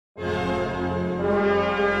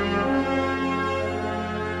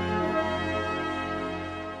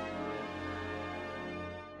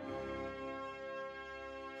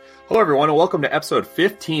Hello everyone and welcome to episode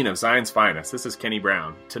 15 of Zion's Finest. This is Kenny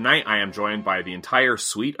Brown. Tonight I am joined by the entire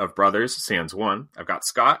suite of brothers, sans one. I've got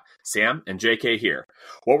Scott, Sam, and JK here.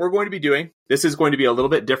 What we're going to be doing, this is going to be a little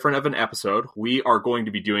bit different of an episode. We are going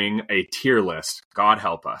to be doing a tier list, God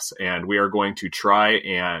help us, and we are going to try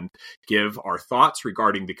and give our thoughts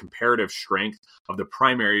regarding the comparative strength of the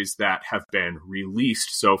primaries that have been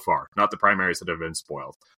released so far, not the primaries that have been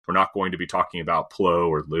spoiled. We're not going to be talking about Plo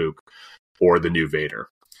or Luke or the new Vader.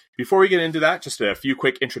 Before we get into that, just a few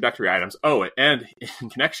quick introductory items. Oh, and in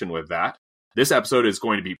connection with that, this episode is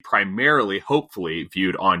going to be primarily, hopefully,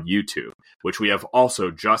 viewed on YouTube, which we have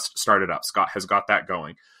also just started up. Scott has got that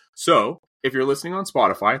going. So, if you're listening on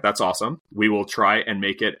Spotify, that's awesome. We will try and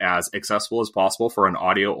make it as accessible as possible for an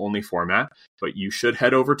audio-only format, but you should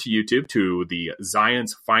head over to YouTube, to the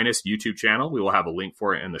Zion's Finest YouTube channel. We will have a link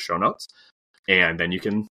for it in the show notes, and then you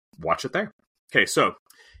can watch it there. Okay, so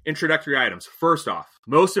introductory items. First off,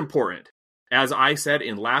 most important, as I said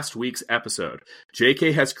in last week's episode,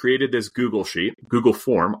 JK has created this Google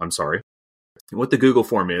form. And what the Google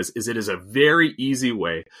form is it is a very easy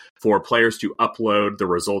way for players to upload the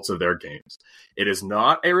results of their games. It is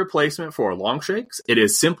not a replacement for Longshakes. It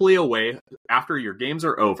is simply a way, after your games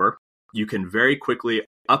are over, you can very quickly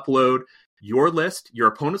upload your list, your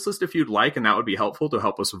opponent's list if you'd like, and that would be helpful to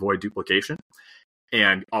help us avoid duplication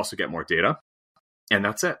and also get more data. And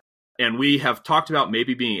that's it. And we have talked about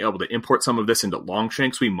maybe being able to import some of this into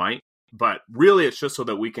Longshanks. We might, but really it's just so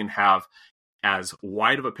that we can have as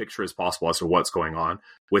wide of a picture as possible as to what's going on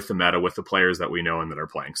with the meta, with the players that we know and that are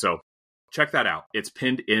playing. So check that out. It's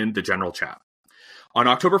pinned in the general chat. On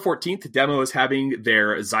October 14th, Demo is having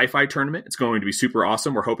their Zi-Fi tournament. It's going to be super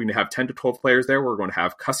awesome. We're hoping to have 10 to 12 players there. We're going to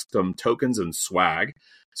have custom tokens and swag.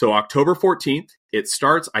 So October 14th, it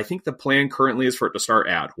starts. I think the plan currently is for it to start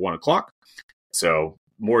at 1 o'clock. So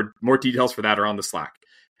more details for that are on the Slack.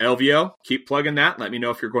 LVO, keep plugging that. Let me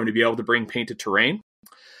know if you're going to be able to bring painted terrain.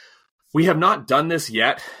 We have not done this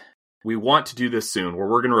yet. We want to do this soon, where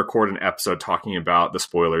we're going to record an episode talking about the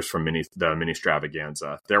spoilers from the mini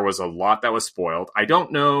extravaganza. There was a lot that was spoiled. I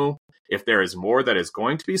don't know if there is more that is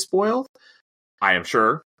going to be spoiled. I am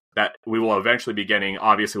sure that we will eventually be getting,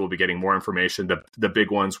 obviously we'll be getting more information. The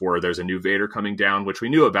big ones were there's a new Vader coming down, which we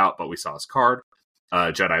knew about, but we saw his card.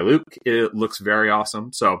 Jedi Luke, it looks very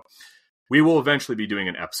awesome. So we will eventually be doing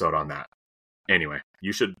an episode on that. Anyway,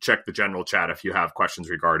 you should check the general chat if you have questions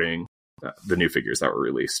regarding the new figures that were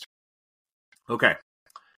released. Okay.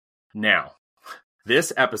 Now,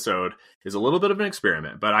 this episode is a little bit of an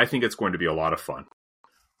experiment, but I think it's going to be a lot of fun.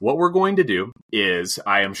 What we're going to do is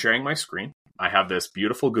I am sharing my screen. I have this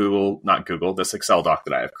beautiful this Excel doc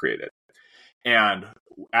that I have created. And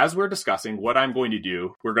as we're discussing what I'm going to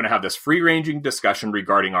do, we're going to have this free-ranging discussion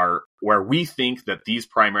regarding where we think that these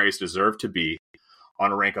primaries deserve to be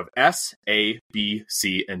on a rank of S, A, B,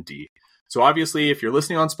 C, and D. So obviously, if you're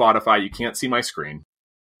listening on Spotify, you can't see my screen,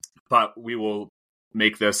 but we will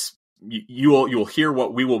make this. You will hear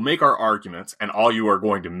what we will make our arguments, and all you are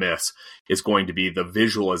going to miss is going to be the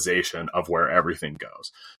visualization of where everything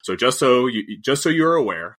goes. So just so you're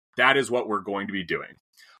aware, that is what we're going to be doing.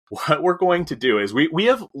 What we're going to do is we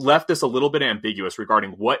have left this a little bit ambiguous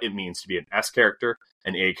regarding what it means to be an S character,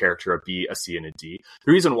 an A character, a B, a C, and a D.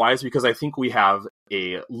 The reason why is because I think we have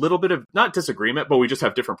a little bit of, not disagreement, but we just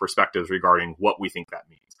have different perspectives regarding what we think that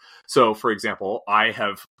means. So, for example,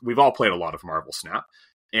 we've all played a lot of Marvel Snap,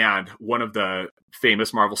 and one of the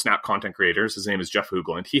famous Marvel Snap content creators, his name is Jeff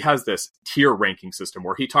Hoogland, he has this tier ranking system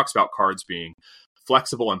where he talks about cards being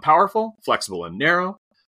flexible and powerful, flexible and narrow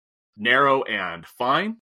and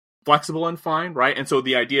fine, flexible and fine, right? And so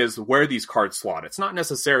the idea is where these cards slot. It's not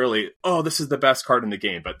necessarily, oh, this is the best card in the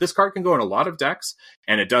game, but this card can go in a lot of decks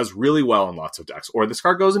and it does really well in lots of decks. Or this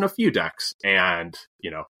card goes in a few decks and,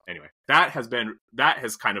 anyway, that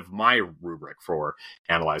has kind of my rubric for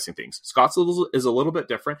analyzing things. Scott's is a little bit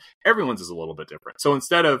different. Everyone's is a little bit different. So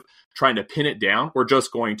instead of trying to pin it down, we're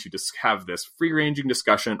just going to just have this free-ranging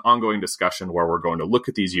discussion, ongoing discussion where we're going to look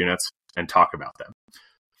at these units and talk about them.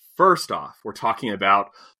 First off, we're talking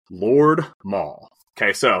about Lord Maul.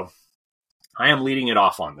 Okay, so I am leading it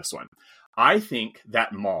off on this one. I think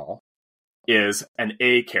that Maul is an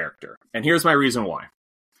A character, and here's my reason why.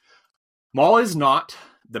 Maul is not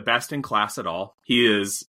the best in class at all.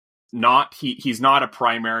 He's not a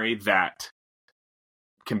primary that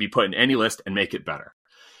can be put in any list and make it better.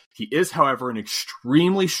 He is, however, an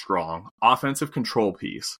extremely strong offensive control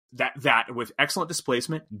piece that with excellent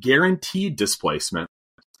displacement, guaranteed displacement,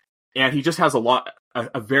 and he just has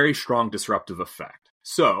a very strong disruptive effect.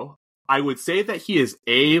 So I would say that he is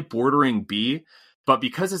A bordering B, but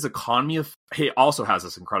because his he also has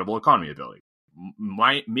this incredible economy ability.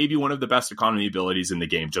 maybe one of the best economy abilities in the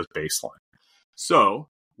game, just baseline. So,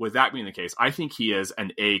 with that being the case, I think he is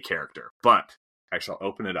an A character. But I shall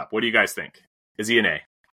open it up. What do you guys think? Is he an A?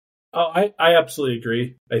 Oh, I absolutely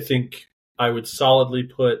agree. I think I would solidly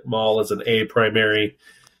put Maul as an A primary.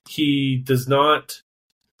 He does not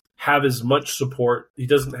have as much support. He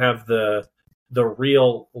doesn't have the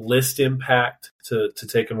real list impact to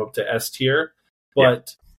take him up to S tier,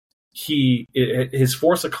 but his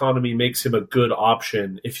force economy makes him a good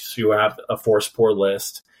option if you have a force poor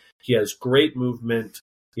list. He has great movement.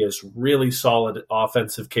 He has really solid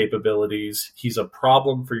offensive capabilities. He's a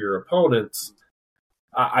problem for your opponents.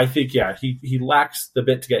 I think, he lacks the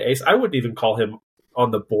bit to get ace. I wouldn't even call him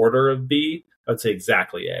on the border of B. I'd say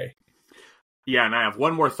exactly A. Yeah, and I have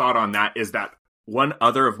one more thought on that, is that one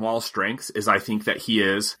other of Maul's strengths is I think that he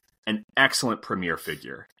is an excellent premier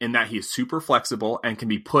figure in that he's super flexible and can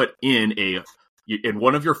be put in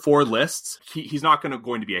one of your 4 lists. He's not going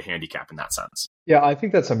to be a handicap in that sense. Yeah, I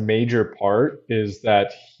think that's a major part, is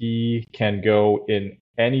that he can go in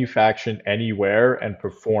any faction anywhere and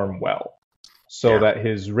perform well. So that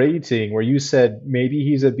his rating, where you said maybe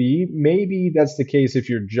he's a B, maybe that's the case if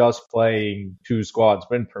you're just playing 2 squads.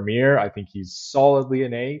 But in Premier, I think he's solidly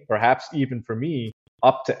an A, perhaps even for me,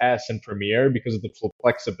 up to S in Premier because of the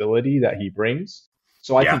flexibility that he brings.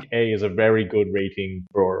 So I think A is a very good rating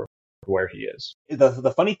for where he is.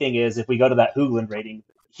 The funny thing is, if we go to that Hoogland rating,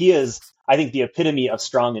 he is, I think, the epitome of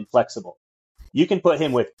strong and flexible. You can put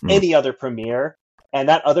him with any other Premier, and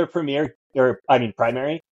that other primary,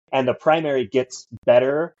 and the primary gets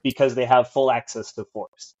better because they have full access to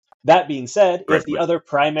force. That being said, if the other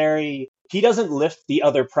primary, he doesn't lift the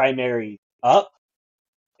other primary up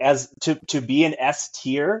as to be an S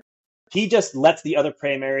tier. He just lets the other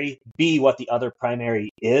primary be what the other primary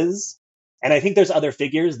is. And I think there's other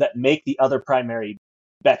figures that make the other primary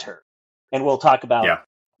better. And we'll talk about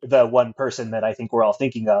the one person that I think we're all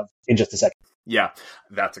thinking of in just a second. Yeah,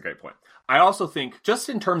 that's a great point. I also think, just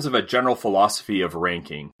in terms of a general philosophy of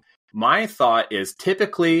ranking, my thought is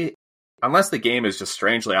typically, unless the game is just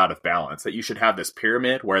strangely out of balance, that you should have this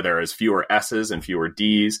pyramid where there is fewer S's and fewer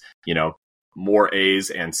D's, more A's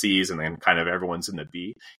and C's, and then kind of everyone's in the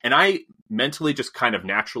B. And I mentally just kind of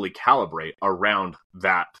naturally calibrate around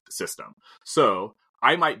that system. So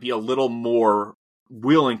I might be a little more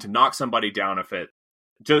willing to knock somebody down if it,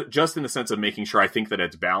 just in the sense of making sure I think that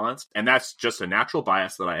it's balanced. And that's just a natural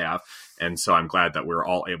bias that I have. And so I'm glad that we're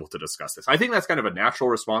all able to discuss this. I think that's kind of a natural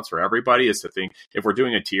response for everybody, is to think, if we're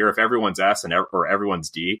doing a tier, if everyone's S or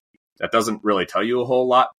everyone's D, that doesn't really tell you a whole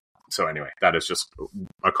lot. So anyway, that is just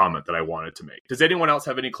a comment that I wanted to make. Does anyone else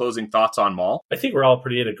have any closing thoughts on Maul? I think we're all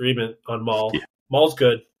pretty in agreement on Maul. Yeah. Maul's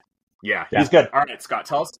good. Yeah, he's good. All right, Scott,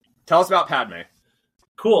 tell us about Padme.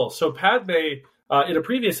 Cool. So Padme, in a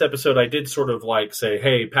previous episode, I did sort of say,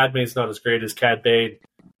 hey, Padme's not as great as Cad Bane.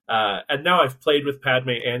 And now I've played with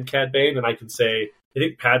Padme and Cad Bane, and I can say I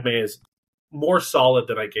think Padme is more solid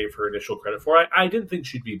than I gave her initial credit for. I didn't think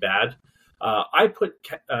she'd be bad. I put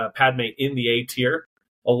Padme in the A tier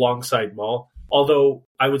alongside Maul, although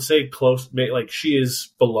I would say close, she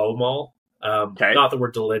is below Maul. Not that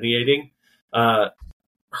we're delineating.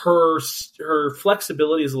 Her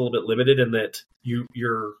flexibility is a little bit limited in that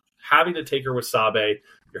you're having to take her with Sabe,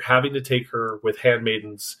 you're having to take her with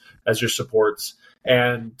handmaidens as your supports,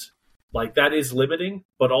 and that is limiting,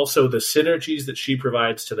 but also the synergies that she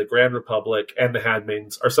provides to the Grand Republic and the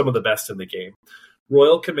handmaidens are some of the best in the game.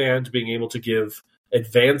 Royal Command being able to give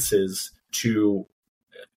advances to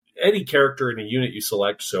any character in a unit you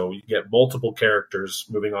select, so you get multiple characters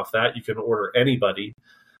moving off that. You can order anybody.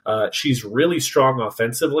 She's really strong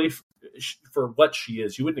offensively for what she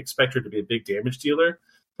is. You wouldn't expect her to be a big damage dealer,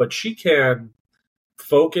 but she can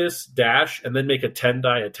focus, dash, and then make a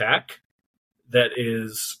 10-die attack that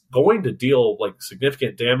is going to deal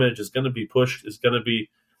significant damage, is going to be pushed, is going to be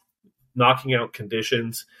knocking out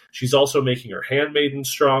conditions. She's also making her handmaiden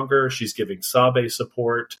stronger. She's giving Sabe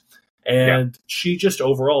support. And she just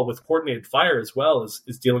overall, with coordinated fire as well,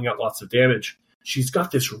 is dealing out lots of damage. She's got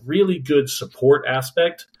this really good support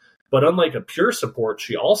aspect, but unlike a pure support,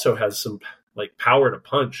 she also has some power to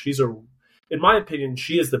punch. In my opinion,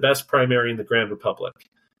 she is the best primary in the Grand Republic.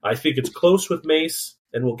 I think it's close with Mace,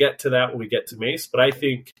 and we'll get to that when we get to Mace, but I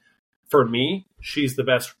think, for me, she's the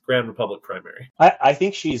best Grand Republic primary. I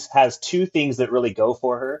think she has 2 things that really go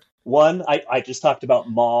for her. One, I just talked about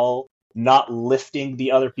Maul not lifting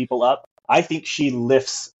the other people up. I think she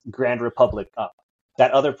lifts Grand Republic up.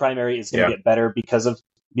 That other primary is going to get better because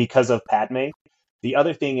of Padme. The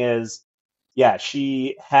other thing is,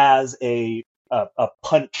 she has a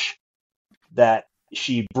punch that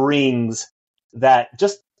she brings that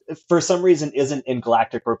just for some reason isn't in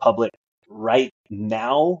Galactic Republic right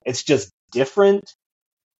now. It's just different.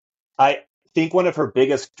 I think one of her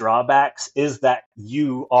biggest drawbacks is that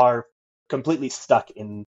you are completely stuck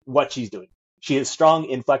in what she's doing. She is strong,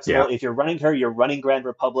 inflexible. Yeah. If you're running her, you're running Grand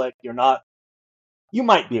Republic. You're not. You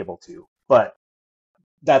might be able to, but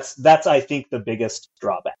that's I think the biggest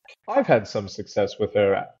drawback. I've had some success with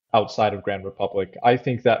her outside of Grand Republic. I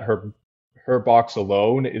think that her box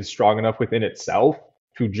alone is strong enough within itself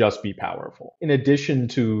to just be powerful. In addition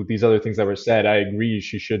to these other things that were said, I agree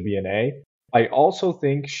she should be an A. I also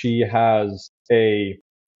think she is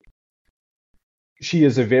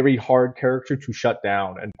a very hard character to shut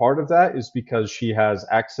down, and part of that is because she has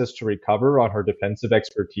access to recover on her defensive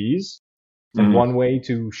expertise. And one way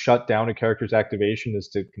to shut down a character's activation is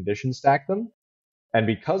to condition stack them. And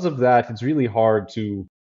because of that, it's really hard to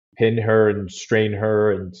pin her and strain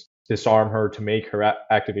her and disarm her to make her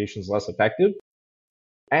activations less effective.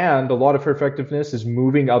 And a lot of her effectiveness is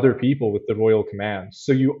moving other people with the royal commands.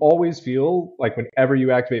 So you always feel like whenever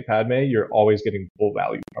you activate Padme, you're always getting full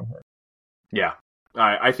value from her. Yeah,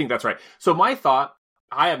 I think that's right. So my thought,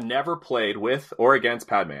 I have never played with or against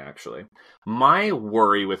Padme, actually. My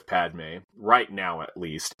worry with Padme, right now at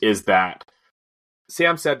least, is that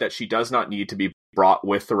Sam said that she does not need to be brought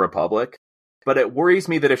with the Republic. But it worries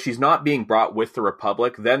me that if she's not being brought with the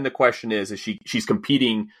Republic, then the question is she's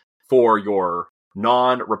competing for your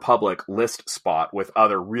non-Republic list spot with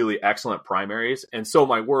other really excellent primaries. And so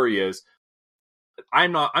my worry is,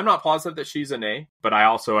 I'm not positive that she's an A, but I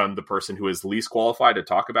also am the person who is least qualified to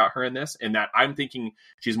talk about her in this, and that I'm thinking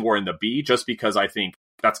she's more in the B, just because I think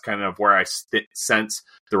that's kind of where I sense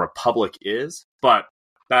the Republic is. But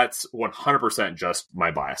that's 100% just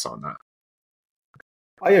my bias on that.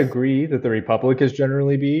 I agree that the Republic is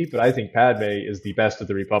generally B, but I think Padme is the best of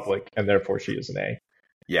the Republic, and therefore she is an A.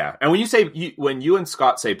 Yeah, and when you say when you and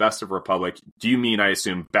Scott say best of Republic, do you mean, I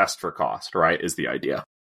assume, best for cost? Right, is the idea?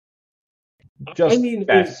 Just I mean,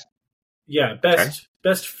 best. Yeah,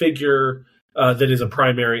 best figure that is a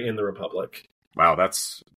primary in the Republic. Wow,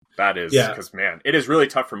 that is because man, it is really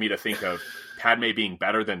tough for me to think of Padme being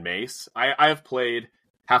better than Mace. I have played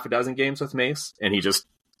half a dozen games with Mace, and he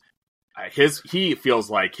feels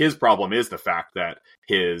like his problem is the fact that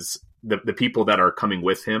the people that are coming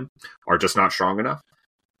with him are just not strong enough.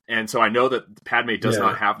 And so I know that Padme does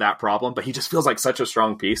not have that problem, but he just feels like such a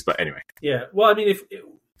strong piece. But anyway. Yeah. Well, I mean,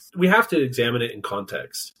 we have to examine it in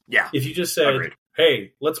context. Yeah. If you just said, Agreed.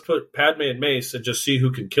 Hey, let's put Padme and Mace and just see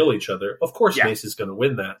who can kill each other, of course Mace is going to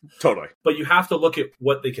win that. Totally. But you have to look at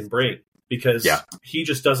what they can bring, because he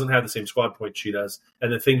just doesn't have the same squad points she does.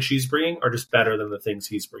 And the things she's bringing are just better than the things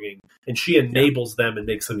he's bringing. And she enables them and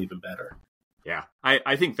makes them even better. Yeah.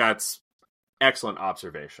 I think that's excellent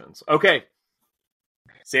observations. Okay.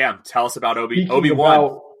 Sam, tell us about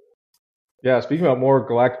Obi-Wan. Speaking about more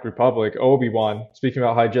Galactic Republic, Obi-Wan, speaking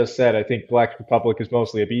about how I just said, I think Galactic Republic is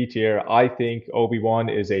mostly a B tier. I think Obi-Wan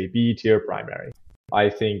is a B tier primary.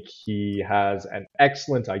 I think he has an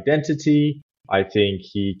excellent identity. I think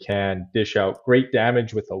he can dish out great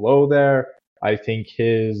damage with hello there. I think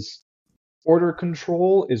his order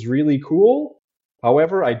control is really cool.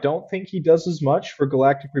 However, I don't think he does as much for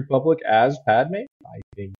Galactic Republic as Padme. I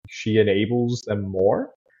think she enables them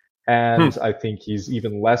more. And I think he's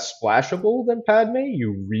even less splashable than Padme.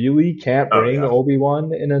 You really can't bring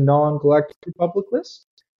Obi-Wan in a non-Galactic Republic list.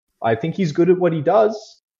 I think he's good at what he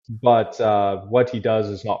does, but what he does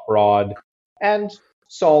is not broad and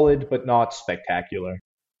solid, but not spectacular.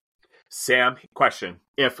 Sam, question.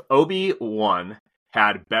 If Obi-Wan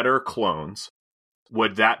had better clones,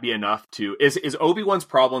 would that be enough to... Is Obi-Wan's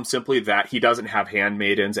problem simply that he doesn't have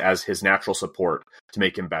handmaidens as his natural support to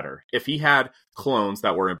make him better? If he had clones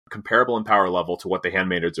that were comparable in power level to what the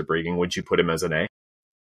handmaidens are bringing, would you put him as an A?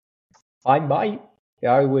 I might.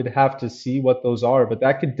 I would have to see what those are, but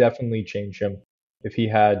that could definitely change him if he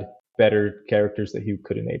had better characters that he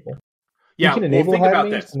could enable. Yeah, he can enable think about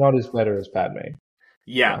handmaids, this. Not as better as Padme.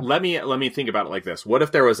 Yeah, let me think about it like this. What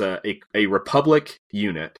if there was a Republic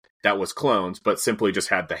unit that was clones, but simply just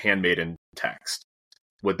had the handmaiden text?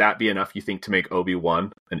 Would that be enough, you think, to make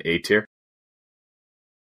Obi-Wan an A tier?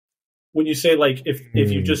 When you say, like, if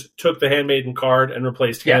you just took the handmaiden card and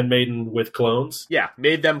replaced handmaiden with clones? Yeah,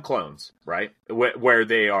 made them clones, right? Where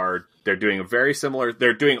they're doing a very similar,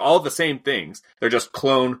 they're doing all the same things. They're just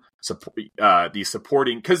clone the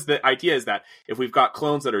supporting, because the idea is that if we've got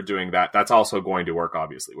clones that are doing that, that's also going to work,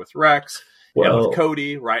 obviously, with Rex and with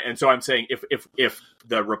Cody, right? And so I'm saying if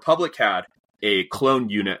the Republic had a clone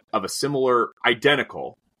unit of a similar,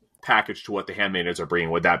 identical package to what the handmaidens are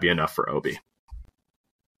bringing, would that be enough for Obi?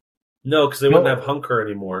 No, because they wouldn't have Hunker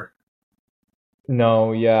anymore.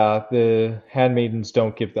 No, yeah, the handmaidens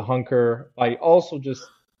don't give the hunker. I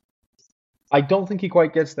don't think he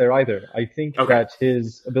quite gets there either. I think Okay. that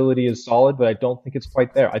his ability is solid, but I don't think it's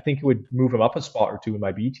quite there. I think it would move him up a spot or two in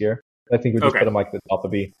my B tier. I think we just Okay. put him like the top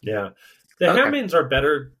of B. Yeah. The handmaidens are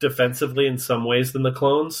better defensively in some ways than the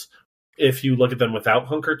clones if you look at them without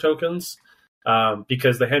hunker tokens,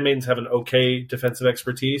 because the handmaidens have an okay defensive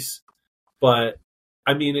expertise. But,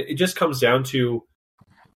 I mean, it just comes down to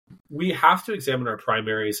we have to examine our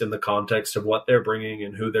primaries in the context of what they're bringing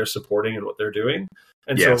and who they're supporting and what they're doing.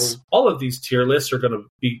 And so all of these tier lists are going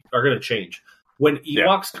to change. When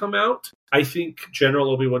Ewoks come out, I think General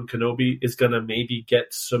Obi-Wan Kenobi is going to maybe get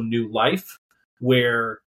some new life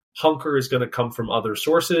where hunker is going to come from other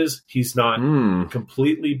sources. He's not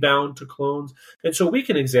completely bound to clones. And so we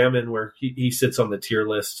can examine where he sits on the tier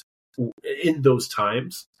list in those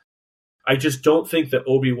times. I just don't think that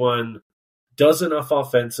Obi-Wan does enough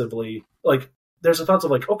offensively. Like, there's a thought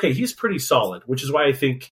of like, okay, he's pretty solid, which is why I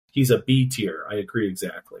think he's a B tier. I agree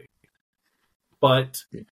exactly. But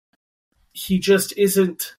he just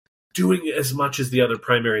isn't doing as much as the other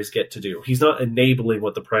primaries get to do. He's not enabling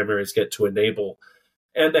what the primaries get to enable.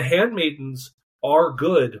 And the handmaidens are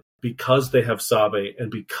good because they have Sabe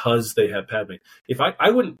and because they have Padme. If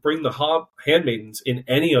I wouldn't bring the handmaidens in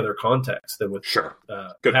any other context than with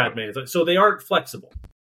Padme. So they aren't flexible.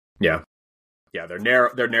 Yeah. Yeah, they're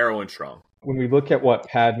narrow and strong. When we look at what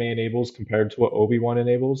Padme enables compared to what Obi-Wan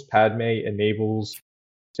enables, Padme enables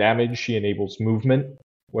damage, she enables movement,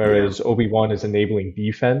 whereas Obi-Wan is enabling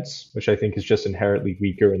defense, which I think is just inherently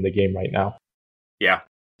weaker in the game right now. Yeah.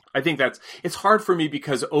 I think it's hard for me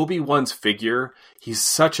because Obi-Wan's figure, he's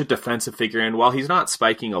such a defensive figure, and while he's not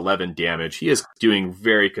spiking 11 damage, he is doing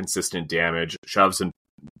very consistent damage, shoves and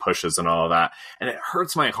pushes and all of that, and it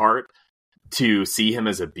hurts my heart to see him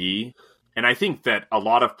as a B. And I think that a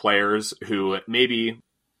lot of players who maybe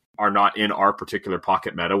are not in our particular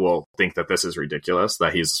pocket meta will think that this is ridiculous,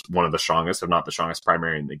 that he's one of the strongest, if not the strongest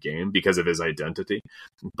primary in the game because of his identity.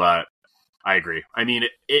 But I agree. I mean,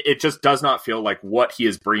 it just does not feel like what he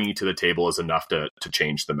is bringing to the table is enough to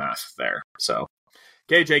change the math there. So,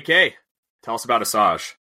 okay, JK, tell us about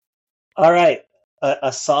Asajj. All right.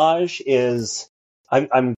 Asajj is...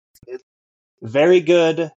 I'm very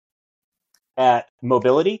good at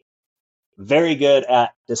mobility, very good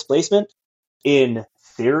at displacement. In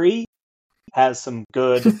theory, has some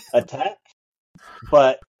good attack,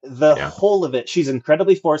 but the whole of it, she's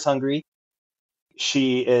incredibly force hungry.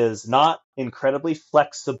 She is not incredibly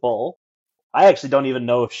flexible. I actually don't even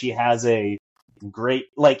know if she has a great,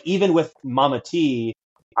 like, even with Mama T,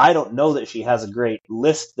 I don't know that she has a great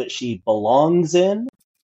list that she belongs in.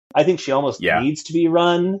 I think she almost needs to be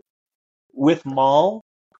run with Maul.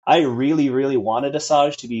 I really, really wanted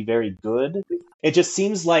Asajj to be very good. It just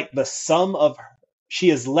seems like the sum of her, she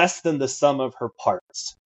is less than the sum of her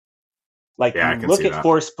parts. Like, you look at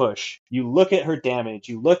Force Push, you look at her damage,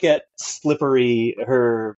 you look at Slippery,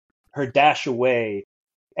 her dash away,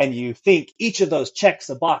 and you think each of those checks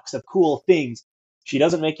a box of cool things. She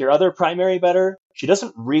doesn't make your other primary better. She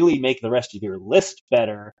doesn't really make the rest of your list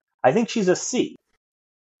better. I think she's a C.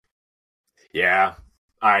 Yeah,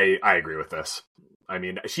 I agree with this. I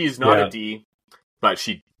mean, she's not a D, but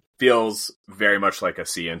she feels very much like a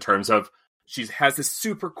C in terms of she has this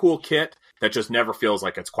super cool kit that just never feels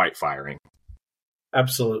like it's quite firing.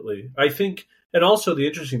 Absolutely. I think, and also the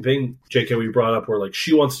interesting thing, JK, we brought up where like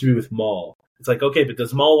she wants to be with Maul. It's like, okay, but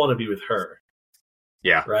does Maul want to be with her?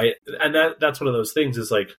 Yeah. Right? And that's one of those things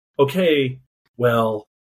is like, okay, well,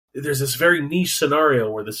 there's this very niche scenario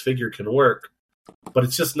where this figure can work, but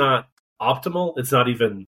it's just not optimal. It's not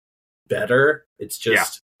even better. It's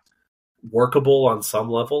just workable on some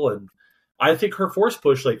level. And I think her Force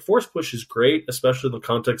Push is great, especially in the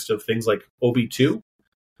context of things like OB2,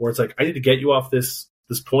 where it's like, I need to get you off this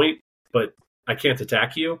point, but I can't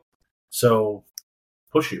attack you, so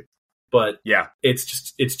push you. But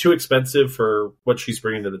it's too expensive for what she's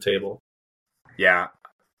bringing to the table. Yeah,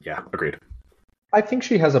 agreed. I think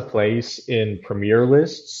she has a place in premier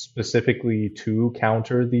lists, specifically to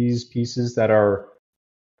counter these pieces that are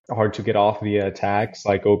hard to get off via attacks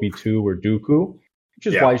like OB2 or Dooku, which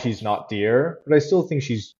is why she's not tier. But I still think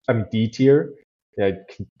D tier. Yeah,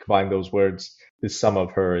 combine those words. The sum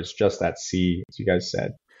of her is just that C, as you guys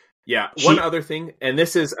said. Yeah, one other thing, and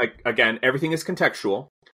this is, again, everything is contextual,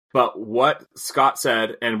 but what Scott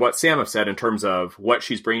said and what Sam have said in terms of what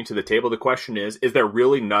she's bringing to the table, the question is there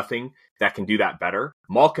really nothing that can do that better?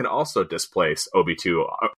 Maul can also displace OB2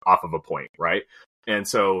 off of a point, right? And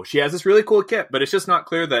so she has this really cool kit, but it's just not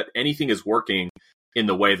clear that anything is working in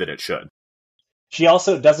the way that it should. She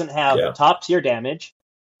also doesn't have top tier damage.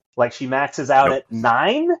 Like she maxes out Nope. at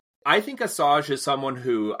 9? I think Asajj is someone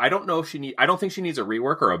who I don't know if I don't think she needs a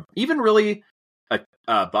rework or even really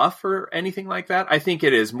a buff or anything like that. I think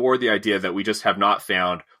it is more the idea that we just have not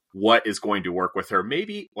found what is going to work with her.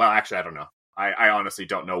 Maybe, well, actually, I don't know. I honestly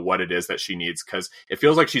don't know what it is that she needs, because it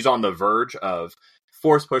feels like she's on the verge of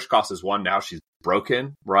force push cost is 1. Now she's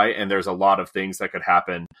broken, right? And there's a lot of things that could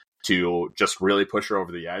happen to just really push her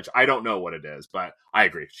over the edge. I don't know what it is, but I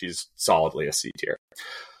agree. She's solidly a C tier.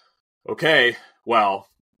 Okay, well,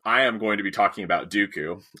 I am going to be talking about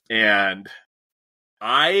Dooku. And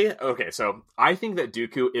so I think that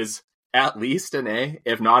Dooku is at least an A,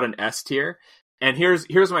 if not an S tier. And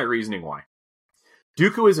here's my reasoning why.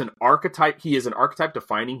 Dooku is an archetype. He is an archetype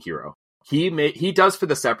defining hero. He does for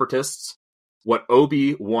the Separatists what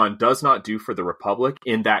Obi-Wan does not do for the Republic,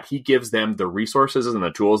 in that he gives them the resources and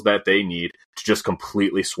the tools that they need to just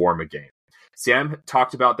completely swarm a game. Sam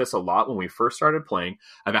talked about this a lot when we first started playing,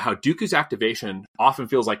 about how Dooku's activation often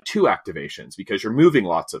feels like 2 activations because you're moving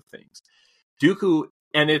lots of things. Dooku,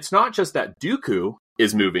 and it's not just that Dooku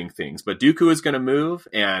is moving things, but Dooku is going to move,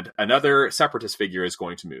 and another Separatist figure is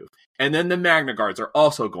going to move. And then the Magna Guards are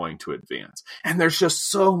also going to advance. And there's just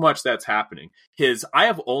so much that's happening. I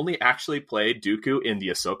have only actually played Dooku in the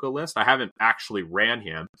Ahsoka list. I haven't actually ran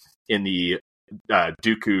him in the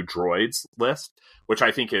Dooku droids list, which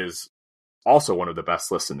I think is also one of the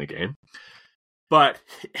best lists in the game. But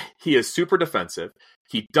he is super defensive.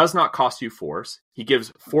 He does not cost you force. He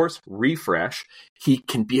gives force refresh. He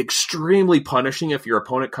can be extremely punishing if your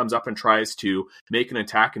opponent comes up and tries to make an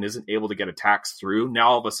attack and isn't able to get attacks through. Now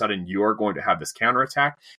all of a sudden you're going to have this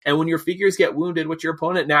counterattack. And when your figures get wounded, which your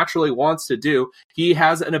opponent naturally wants to do, he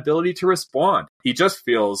has an ability to respond. He just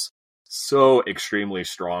feels so extremely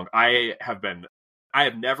strong. I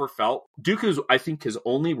have never felt Dooku's, I think his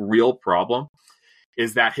only real problem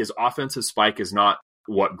is that his offensive spike is not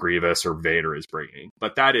what Grievous or Vader is bringing,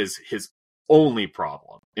 but that is his only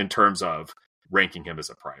problem in terms of ranking him as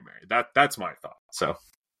a primary. That's my thought.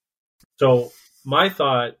 So my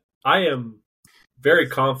thought, I am very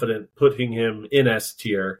confident putting him in S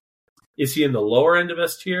tier. Is he in the lower end of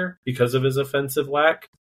S tier because of his offensive lack?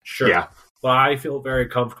 Sure. Yeah. But I feel very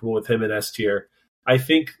comfortable with him in S tier. I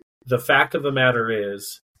think the fact of the matter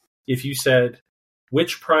is, if you said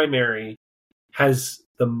which primary has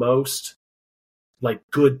the most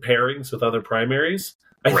good pairings with other primaries,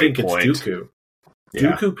 I think it's Dooku.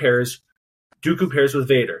 Yeah. Dooku pairs with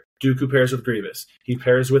Vader. Dooku pairs with Grievous. He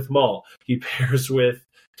pairs with Maul. He pairs with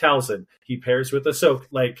Talzin. He pairs with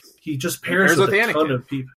Ahsoka. He just pairs with a ton of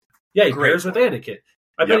people. Yeah, he pairs with Anakin.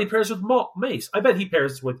 I bet he pairs with Mace. I bet he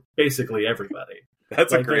pairs with basically everybody.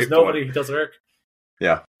 That's a great There's nobody who doesn't work.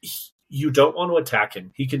 Yeah. You don't want to attack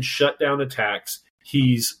him. He can shut down attacks.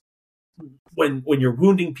 When you're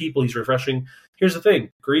wounding people, he's refreshing. Here's the thing.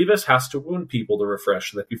 Grievous has to wound people to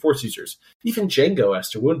refresh, like before Caesars. Even Jango has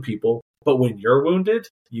to wound people, but when you're wounded,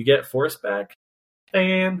 you get force back.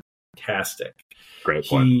 Fantastic. Great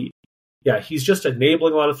point. He's just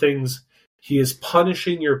enabling a lot of things. He is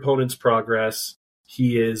punishing your opponent's progress.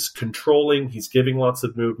 He is controlling. He's giving lots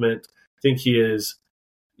of movement. I think he is,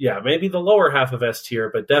 maybe the lower half of S tier,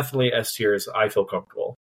 but definitely S tier is I feel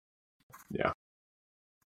comfortable. Yeah.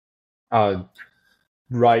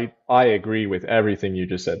 Right. I agree with everything you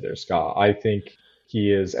just said there, Scott. I think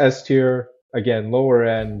he is S tier, again, lower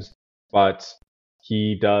end, but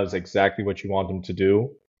he does exactly what you want him to do.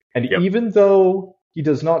 And even though he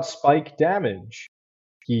does not spike damage,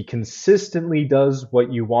 he consistently does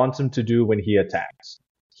what you want him to do when he attacks.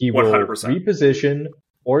 He will 100%. Reposition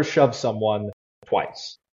or shove someone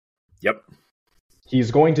twice. Yep.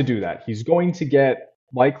 He's going to do that. He's going to get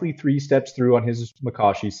likely 3 steps through on his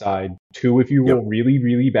Makashi side, 2 if you roll really,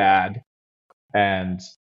 really bad, and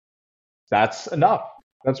that's enough.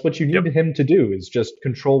 That's what you need him to do, is just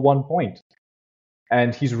control 1 point.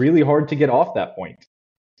 And he's really hard to get off that point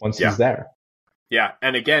once he's there. Yeah,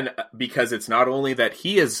 and again, because it's not only that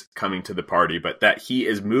he is coming to the party, but that he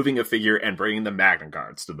is moving a figure and bringing the Magna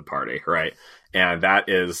Guards to the party, right? And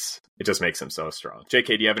it just makes him so strong.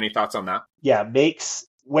 JK, do you have any thoughts on that? Yeah,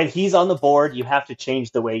 when he's on the board, you have to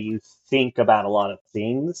change the way you think about a lot of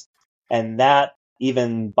things. And that,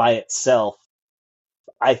 even by itself,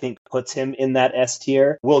 I think puts him in that S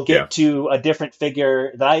tier. We'll get to a different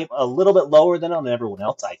figure that I'm a little bit lower than on everyone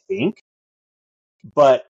else, I think.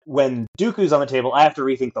 But when Dooku's on the table, I have to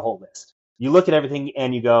rethink the whole list. You look at everything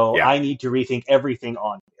and you go, I need to rethink everything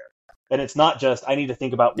on here. And it's not just, I need to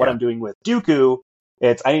think about what I'm doing with Dooku.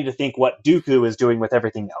 It's, I need to think what Dooku is doing with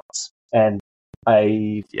everything else. And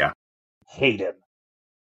I hate him.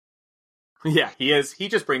 Yeah, he is. He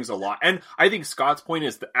just brings a lot. And I think Scott's point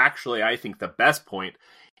is I think the best point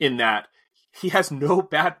in that he has no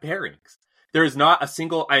bad pairings. There is not a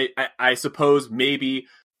single, I suppose maybe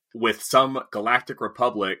with some Galactic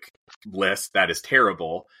Republic list that is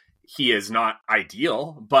terrible, he is not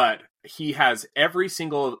ideal, but he has every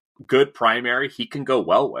single good primary he can go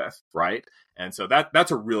well with, right? And so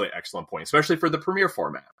that's a really excellent point, especially for the Premier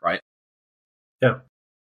format, right? Yeah.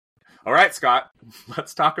 All right, Scott,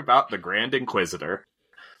 let's talk about the Grand Inquisitor.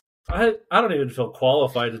 I don't even feel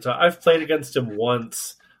qualified to talk. I've played against him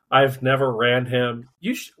once. I've never ran him.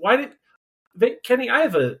 Kenny, I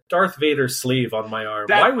have a Darth Vader sleeve on my arm.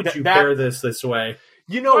 Why would you pair this way?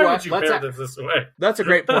 You know Why what? would you pair this way? That's a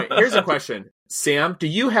great point. Here's a question. Sam, do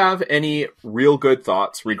you have any real good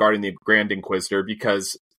thoughts regarding the Grand Inquisitor?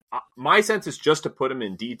 Because my sense is just to put him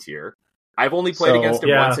in D tier. I've only played against him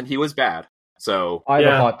once, and he was bad. So I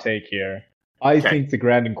have a hot take here. I think the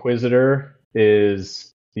Grand Inquisitor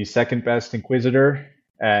is the second best Inquisitor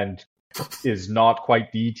and is not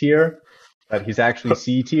quite D tier. That he's actually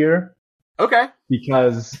C tier. Okay.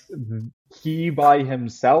 Because he by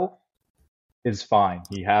himself is fine.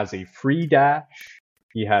 He has a free dash.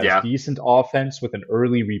 He has decent offense with an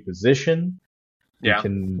early reposition. Yeah.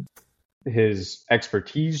 His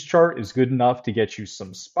expertise chart is good enough to get you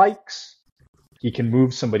some spikes. He can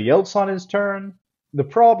move somebody else on his turn. The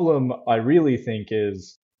problem, I really think,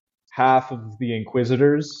 is half of the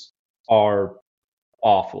Inquisitors are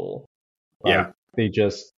awful. They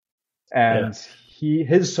just... And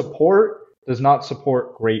his support does not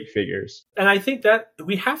support great figures. And I think that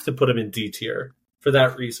we have to put him in D tier for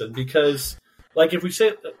that reason, because like if we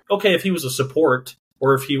say, okay, if he was a support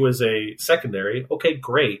or if he was a secondary, okay,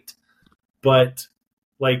 great. But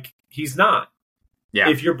like he's not. Yeah.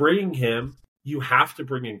 If you're bringing him, you have to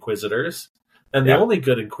bring Inquisitors. And the only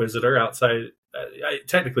good Inquisitor outside,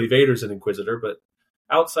 technically Vader's an Inquisitor, but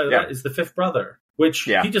outside of that is the fifth brother, which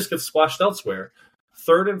he just gets splashed elsewhere.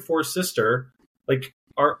 Third and fourth sister,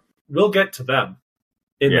 we'll get to them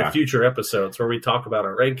in the future episodes where we talk about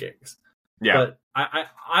our rankings. Yeah, but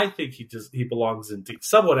I think he belongs in D.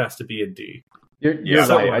 Someone has to be in D. You're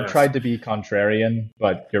right. I tried to be contrarian,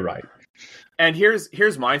 but you're right. And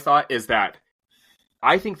here's my thought is that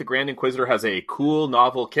I think the Grand Inquisitor has a cool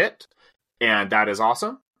novel kit, and that is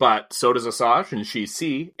awesome. But so does Asajj, and she's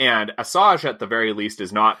C. And Asajj, at the very least,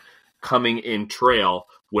 is not coming in trail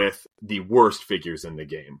with the worst figures in the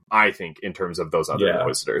game, I think, in terms of those other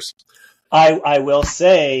Inquisitors. I will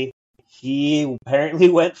say he apparently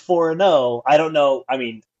went 4-0. I don't know. I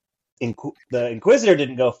mean, the Inquisitor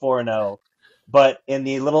didn't go 4-0, but in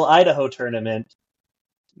the little Idaho tournament,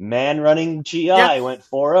 man running GI went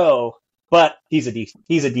 4-0. But he's a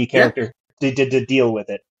D character to deal with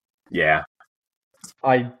it. Yeah.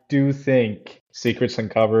 I do think Secrets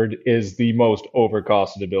Uncovered is the most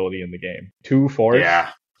overcosted ability in the game. 2 force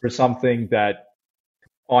for something that,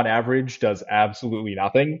 on average, does absolutely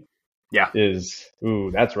nothing.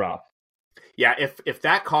 That's rough. Yeah, if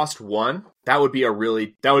that cost 1, that would be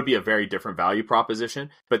a very different value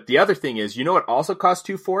proposition. But the other thing is, you know what also costs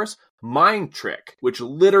 2 force? Mind Trick, which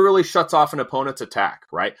literally shuts off an opponent's attack,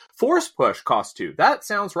 right? Force Push costs 2. That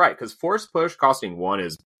sounds right, because Force Push costing 1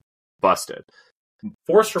 is busted.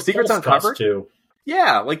 Force Repulse costs 2.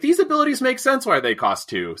 Yeah, like these abilities make sense why they cost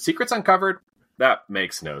 2. Secrets Uncovered, that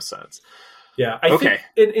makes no sense. Yeah, I think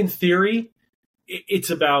in theory, it's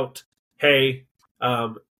about, hey,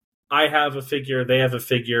 I have a figure, they have a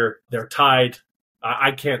figure, they're tied,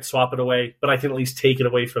 I can't swap it away, but I can at least take it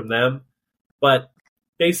away from them. But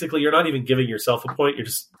basically, you're not even giving yourself a point, you're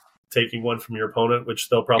just taking one from your opponent, which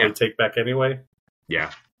they'll probably take back anyway.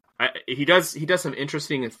 Yeah. He does some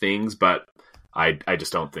interesting things, but I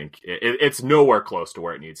just don't think it's nowhere close to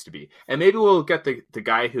where it needs to be. And maybe we'll get the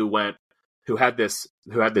guy who had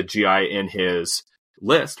the GI in his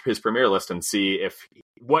list, his premier list, and see if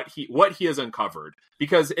what he has uncovered,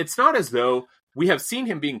 because it's not as though we have seen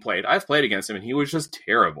him being played. I've played against him and he was just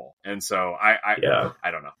terrible. And so I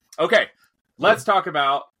don't know. Okay. Let's talk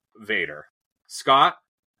about Vader. Scott,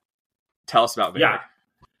 tell us about Vader. Yeah.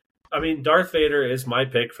 I mean, Darth Vader is my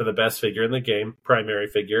pick for the best figure in the game, primary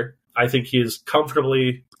figure. I think he is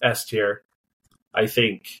comfortably S tier. I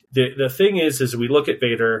think the thing is we look at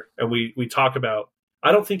Vader and we talk about,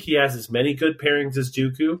 I don't think he has as many good pairings as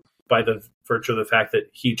Dooku by the virtue of the fact that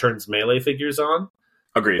he turns melee figures on.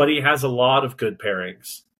 Agreed. But he has a lot of good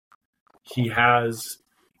pairings. He has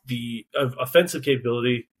the offensive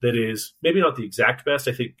capability that is maybe not the exact best.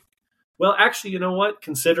 I think, well, actually, you know what?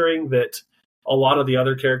 Considering that a lot of the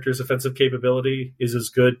other characters' offensive capability is as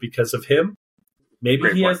good because of him,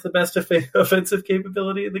 maybe he has the best offensive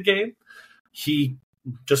capability in the game. He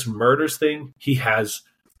just murders things. He has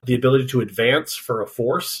the ability to advance for a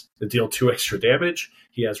force and deal 2 extra damage.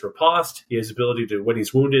 He has riposte. He has the ability to, when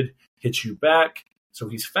he's wounded, hit you back. So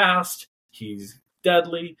he's fast, he's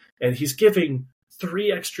deadly, and he's giving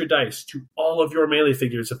 3 extra dice to all of your melee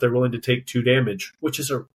figures if they're willing to take 2 damage, which is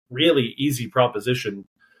a really easy proposition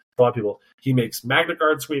for a lot of people. He makes Magna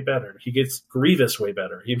Guards way better. He gets Grievous way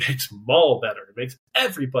better. He makes Maul better. He makes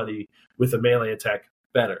everybody with a melee attack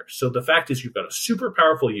better. So the fact is you've got a super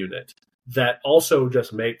powerful unit that also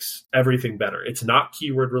just makes everything better. It's not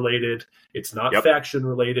keyword related. It's not faction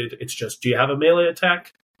related. It's just, do you have a melee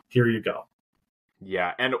attack? Here you go.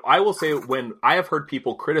 Yeah, and I will say, when I have heard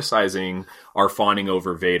people criticizing our fawning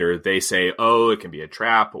over Vader, they say, oh, it can be a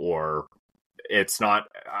trap, or it's not.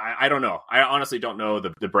 I don't know. I honestly don't know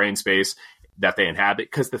the brain space that they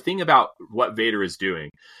inhabit, because the thing about what Vader is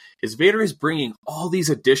doing is Vader is bringing all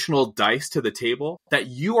these additional dice to the table that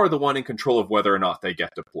you are the one in control of whether or not they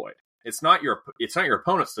get deployed. It's not your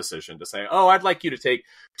opponent's decision to say, oh, I'd like you to take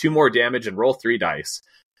 2 more damage and roll 3 dice.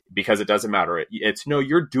 Because it doesn't matter. It's no,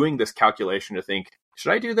 you're doing this calculation to think,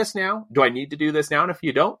 should I do this now? Do I need to do this now? And if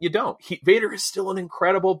you don't, you don't. Vader is still an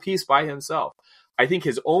incredible piece by himself. I think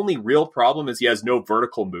his only real problem is he has no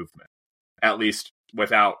vertical movement, at least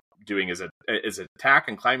without doing his attack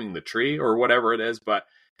and climbing the tree or whatever it is. But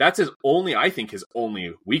that's his only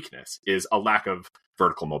weakness is a lack of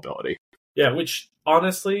vertical mobility. Yeah, which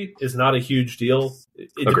honestly is not a huge deal.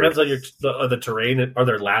 It depends on the terrain. Are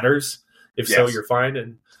there ladders? If so, you're fine.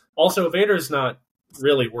 And also, Vader's not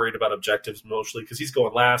really worried about objectives mostly because he's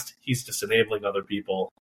going last. He's just enabling other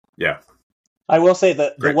people. Yeah. I will say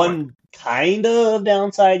that the one kind of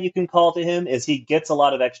downside you can call to him is he gets a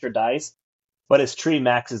lot of extra dice, but his tree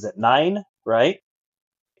maxes at 9, right?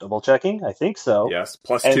 Double checking. I think so. Yes,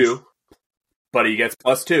 +2. But he gets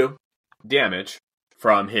 +2 damage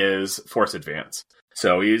from his force advance.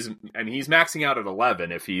 So he's maxing out at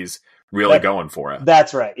 11 if he's really going for it.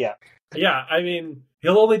 That's right, yeah. Yeah, I mean,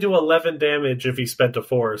 he'll only do 11 damage if he spent a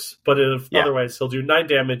force, but otherwise he'll do 9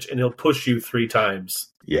 damage and he'll push you 3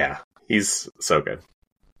 times. Yeah, he's so good.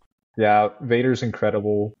 Yeah, Vader's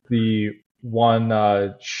incredible. The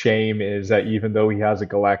one shame is that even though he has a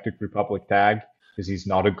Galactic Republic tag, because he's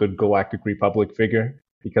not a good Galactic Republic figure,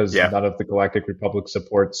 because none of the Galactic Republic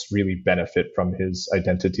supports really benefit from his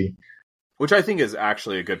identity. Which I think is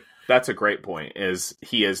actually that's a great point, is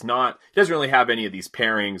he doesn't really have any of these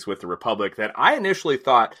pairings with the Republic that I initially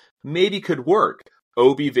thought maybe could work.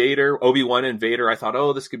 Obi-Wan and Vader, I thought,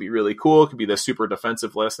 oh, this could be really cool. It could be the super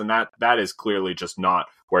defensive list, and that is clearly just not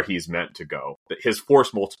where he's meant to go. His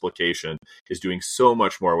force multiplication is doing so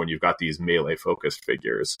much more when you've got these melee-focused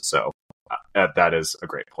figures. So that is a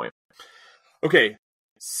great point. Okay,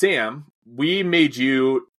 Sam, we made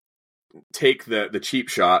you take the cheap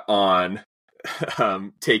shot on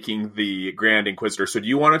taking the Grand Inquisitor. So do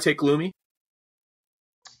you want to take Lumi?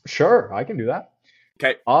 Sure, I can do that.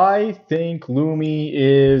 Okay. I think Lumi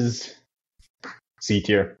is C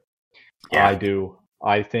tier. Yeah. I do.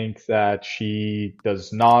 I think that she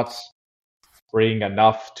does not bring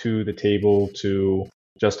enough to the table to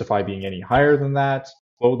justify being any higher than that.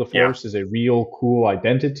 Flow of the Force is a real cool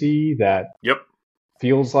identity that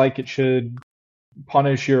feels like it should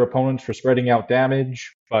punish your opponents for spreading out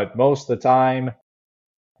damage, but most of the time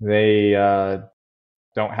they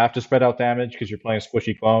don't have to spread out damage because you're playing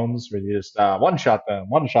squishy clones where you just one-shot them.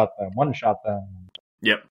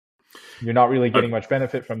 Yep. You're not really getting much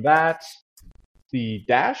benefit from that. The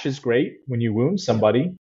dash is great when you wound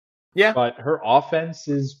somebody. Yeah. But her offense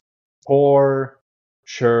is poor.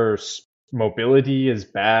 Sure, mobility is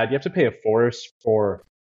bad. You have to pay a force for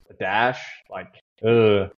a dash.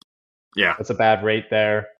 Yeah. That's a bad rate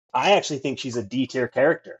there. I actually think she's a D tier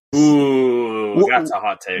character. Ooh, that's a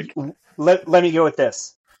hot take. Let me go with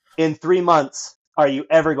this. In 3 months, are you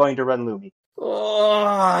ever going to run Lumi?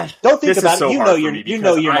 Don't think about it. You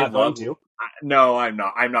know you're not going to. No, I'm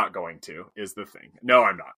not. I'm not going to, is the thing. No,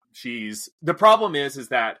 I'm not. The problem is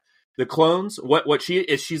that the clones, what she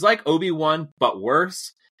is, she's like Obi-Wan, but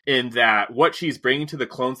worse, in that what she's bringing to the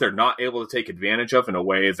clones, they're not able to take advantage of in a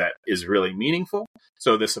way that is really meaningful.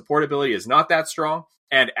 So the supportability is not that strong.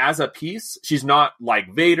 And as a piece, she's not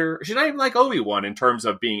like Vader. She's not even like Obi-Wan in terms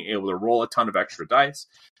of being able to roll a ton of extra dice.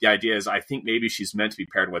 The idea is I think maybe she's meant to be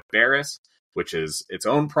paired with Barriss, which is its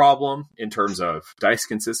own problem in terms of dice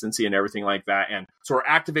consistency and everything like that. And so her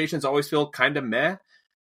activations always feel kind of meh.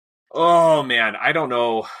 Oh, man, I don't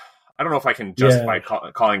know. I don't know if I can justify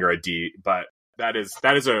calling her a D, but that is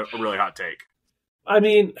a really hot take. I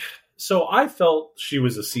mean, so I felt she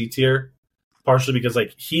was a C tier, partially because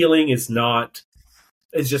healing is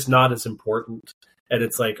just not as important. And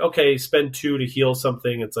it's okay, spend 2 to heal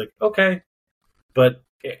something. It's okay, but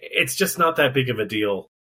it's just not that big of a deal.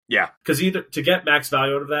 Yeah. Because either to get max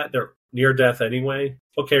value out of that, they're near death anyway.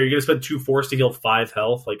 Okay, are you going to spend 2 force to heal 5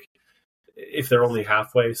 health? Like, if they're only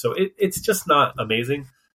halfway. So it's just not amazing.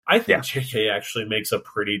 I think JK actually makes a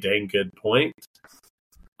pretty dang good point.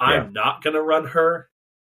 I'm not going to run her.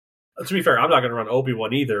 To be fair, I'm not going to run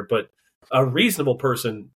Obi-Wan either, but a reasonable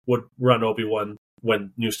person would run Obi-Wan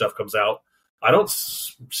when new stuff comes out. I don't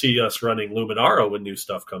see us running Luminara when new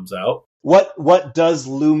stuff comes out. What does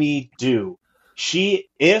Lumi do?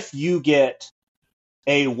 If you get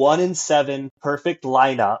a 1 in 7 perfect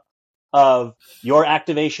lineup of your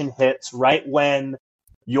activation hits right when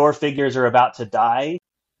your figures are about to die,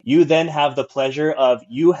 you then have the pleasure of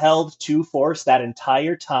you held 2 force that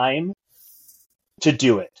entire time to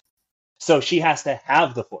do it. So she has to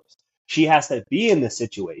have the force. She has to be in the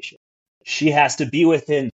situation. She has to be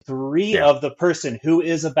within 3 of the person who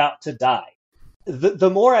is about to die. The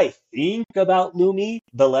more I think about Lumi,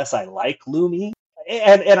 the less I like Lumi.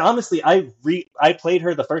 And honestly, I played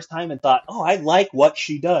her the first time and thought, oh, I like what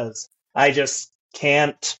she does. I just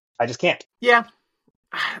can't. Yeah.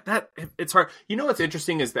 It's hard. You know what's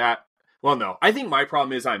interesting is that, well, no, I think my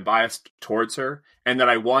problem is I'm biased towards her and that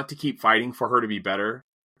I want to keep fighting for her to be better.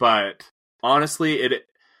 But honestly,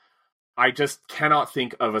 I just cannot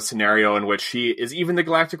think of a scenario in which she is even the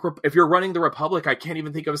Galactic... If you're running the Republic, I can't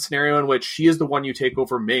even think of a scenario in which she is the one you take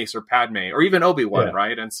over Mace or Padme or even Obi-Wan,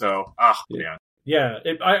 right? And so, man. Yeah,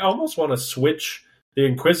 I almost want to switch the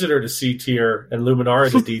Inquisitor to C tier and Luminara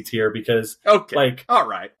to D tier because, all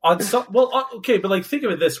right. But like, think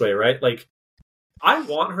of it this way, right? Like, I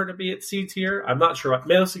want her to be at C tier. I'm not sure,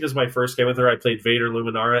 mostly because my first game with her, I played Vader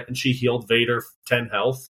Luminara, and she healed Vader 10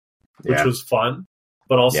 health, which was fun,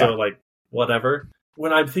 but also like whatever.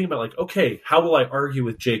 When I'm thinking about like, okay, how will I argue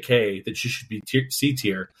with JK that she should be C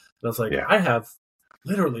tier? And I was like, I have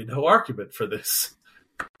literally no argument for this.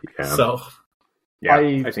 Yeah. So,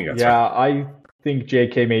 I think that's right. I think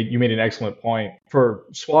JK made an excellent point for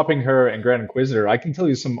swapping her and Grand Inquisitor. I can tell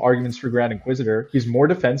you some arguments for Grand Inquisitor. He's more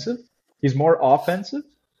defensive. He's more offensive.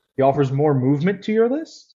 He offers more movement to your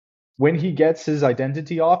list. When he gets his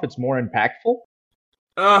identity off, it's more impactful.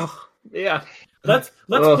 Oh, yeah. Let's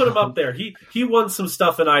put him up there. He won some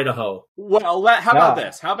stuff in Idaho. Well, how about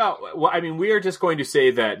this? How about, we are just going to say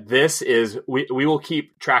that this is, we will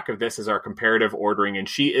keep track of this as our comparative ordering, and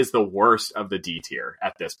she is the worst of the D tier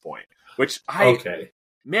at this point. Which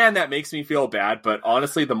man, that makes me feel bad. But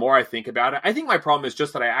honestly, the more I think about it, I think my problem is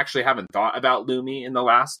just that I actually haven't thought about Lumi in the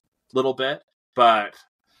last little bit.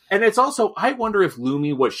 And it's also, I wonder if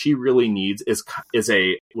Lumi, what she really needs is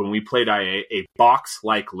when we played IA, a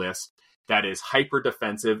box-like list that is hyper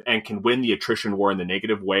defensive and can win the attrition war in the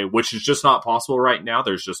negative way, which is just not possible right now.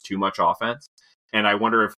 There's just too much offense. And I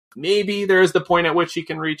wonder if maybe there is the point at which she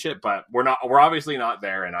can reach it, but we're obviously not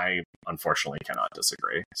there. And I unfortunately cannot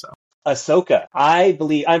disagree. So Ahsoka, I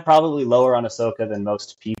believe I'm probably lower on Ahsoka than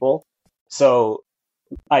most people. So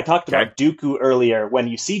I talked about Dooku earlier. When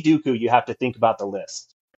you see Dooku, you have to think about the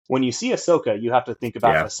list. When you see Ahsoka, you have to think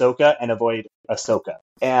about Ahsoka and avoid Ahsoka.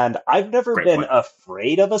 And I've never been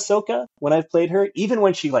afraid of Ahsoka when I've played her. Even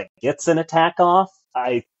when she gets an attack off,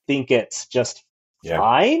 I think it's just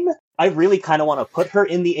fine. I really kind of want to put her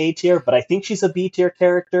in the A tier, but I think she's a B tier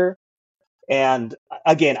character. And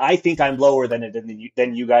again, I think I'm lower than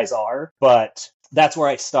you guys are, but that's where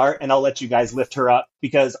I start, and I'll let you guys lift her up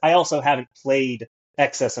because I also haven't played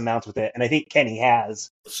excess amounts with it, and I think Kenny has.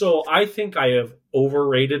 So I think I have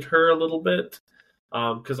overrated her a little bit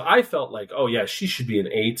because I felt like, oh yeah, she should be an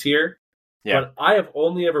A tier. Yeah. But I have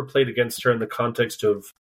only ever played against her in the context of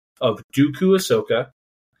Dooku Ahsoka,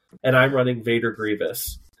 and I'm running Vader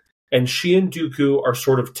Grievous. And she and Dooku are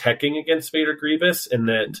sort of teching against Vader Grievous in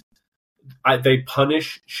that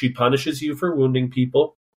she punishes you for wounding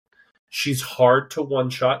people. She's hard to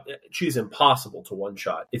one-shot. She's impossible to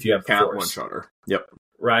one-shot if you have the force. Can't one-shot her. Yep.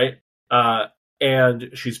 Right?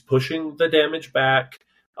 And she's pushing the damage back.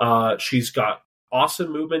 She's got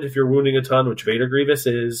awesome movement if you're wounding a ton, which Vader Grievous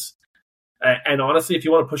is. And honestly, if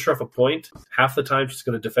you want to push her off a point, half the time she's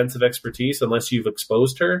going to defensive expertise unless you've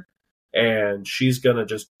exposed her. And she's going to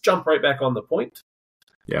just jump right back on the point.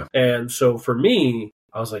 Yeah. And so for me,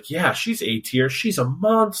 I was like, yeah, she's A tier. She's a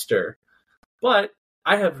monster. But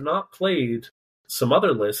I have not played some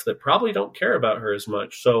other lists that probably don't care about her as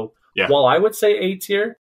much. So while I would say A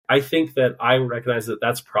tier, I think that I recognize that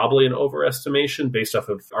that's probably an overestimation based off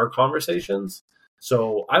of our conversations.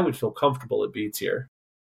 So I would feel comfortable at B tier.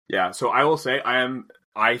 Yeah, so I will say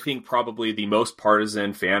I think probably the most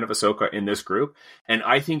partisan fan of Ahsoka in this group, and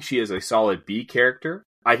I think she is a solid B character.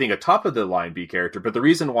 I think a top of the line B character, but the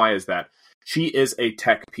reason why is that she is a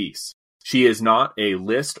tech piece. She is not a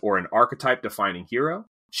list or an archetype defining hero.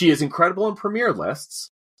 She is incredible in Premier lists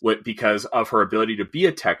because of her ability to be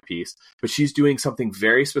a tech piece, but she's doing something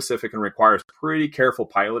very specific and requires pretty careful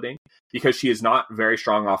piloting because she is not very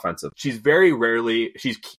strong offensive. She's very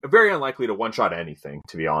unlikely to one-shot anything,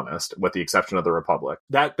 to be honest, with the exception of the Republic.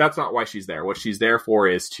 That's not why she's there. What she's there for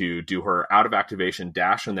is to do her out-of-activation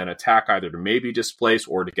dash and then attack, either to maybe displace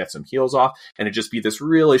or to get some heals off, and to just be this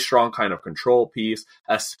really strong kind of control piece,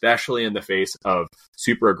 especially in the face of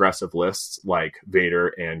super aggressive lists like Vader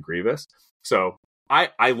and Grievous. So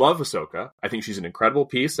I love Ahsoka. I think she's an incredible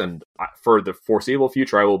piece, and for the foreseeable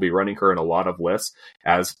future, I will be running her in a lot of lists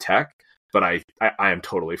as tech, but I am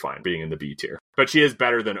totally fine being in the B tier. But she is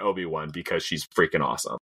better than Obi-Wan because she's freaking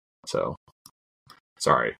awesome. So,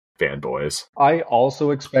 sorry, fanboys. I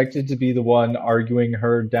also expected to be the one arguing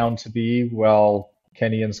her down to B. Well,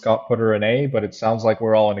 Kenny and Scott put her in A, but it sounds like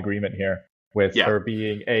we're all in agreement here with her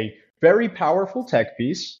being a very powerful tech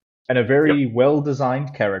piece and a very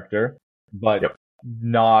well-designed character, but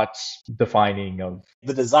not defining of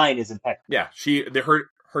the design is impeccable. Yeah,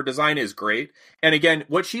 her design is great. And again,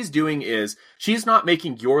 what she's doing is she's not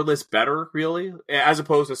making your list better, really, as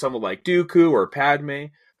opposed to someone like Dooku or Padme.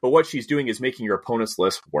 But what she's doing is making your opponent's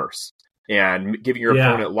list worse and giving your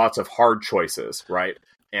opponent lots of hard choices, right?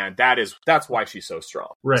 And that's why she's so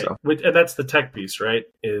strong. Right. So. And that's the tech piece, right?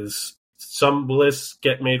 Is some lists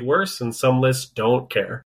get made worse and some lists don't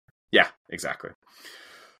care. Yeah, exactly.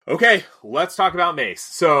 Okay, let's talk about Mace.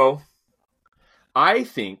 So, I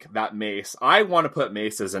think that Mace, I want to put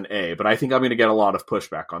Mace as an A, but I think I'm going to get a lot of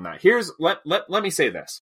pushback on that. Let me say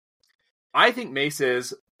this. I think Mace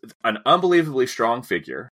is an unbelievably strong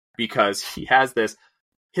figure because he has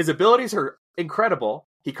his abilities are incredible.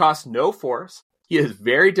 He costs no force. He is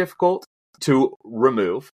very difficult to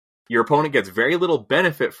remove. Your opponent gets very little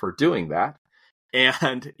benefit for doing that.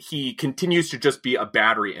 And he continues to just be a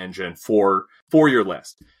battery engine for your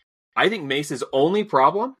list. I think Mace's only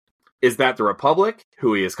problem is that the Republic,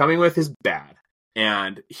 who he is coming with, is bad.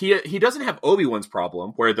 And he doesn't have Obi-Wan's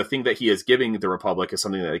problem, where the thing that he is giving the Republic is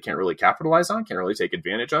something that they can't really capitalize on, can't really take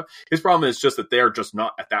advantage of. His problem is just that they're just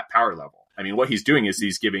not at that power level. I mean, what he's doing is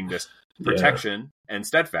he's giving this protection and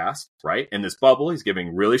steadfast, right? In this bubble, he's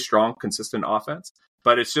giving really strong, consistent offense.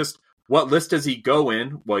 But it's just, what list does he go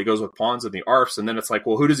in? Well, he goes with pawns and the ARFs, and then it's like,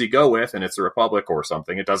 well, who does he go with? And it's the Republic or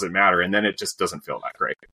something. It doesn't matter. And then it just doesn't feel that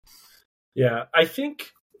great. Yeah, I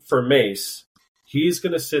think for Mace, he's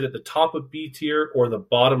going to sit at the top of B tier or the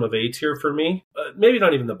bottom of A tier for me. Maybe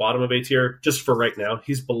not even the bottom of A tier, just for right now.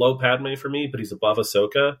 He's below Padme for me, but he's above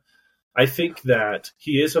Ahsoka. I think that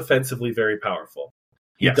he is offensively very powerful.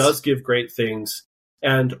 He does give great things.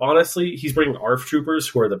 And honestly, he's bringing ARF troopers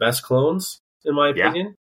who are the best clones, in my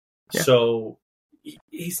opinion. Yeah. So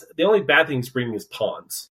he's the only bad thing he's bringing is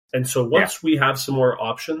pawns. And so once we have some more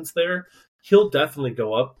options there, he'll definitely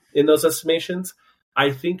go up in those estimations.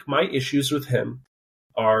 I think my issues with him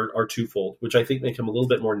are twofold, which I think make him a little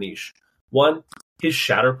bit more niche. One, his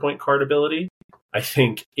Shatterpoint card ability, I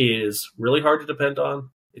think, is really hard to depend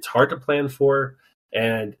on. It's hard to plan for,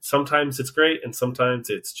 and sometimes it's great, and sometimes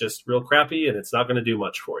it's just real crappy, and it's not going to do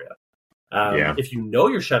much for you. If you know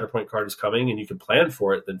your Shatterpoint card is coming and you can plan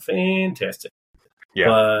for it, then fantastic. Yeah.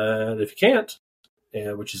 But if you can't,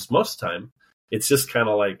 which is most of the time, it's just kind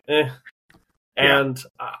of like, eh. And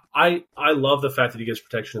I love the fact that he gives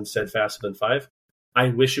protection instead faster than 5. I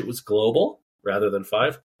wish it was global rather than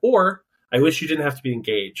 5. Or I wish you didn't have to be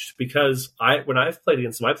engaged, because when I've played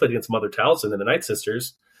against him, I played against Mother Talzin and the Night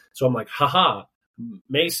Sisters. So I'm like, haha,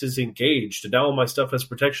 Mace is engaged, and now all my stuff has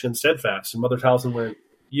protection and steadfast. And Mother Talzin went,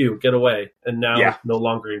 you, get away. And now no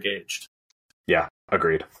longer engaged. Yeah,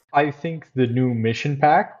 agreed. I think the new mission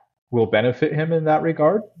pack will benefit him in that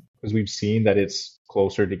regard, because we've seen that it's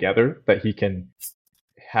closer together, that he can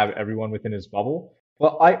have everyone within his bubble.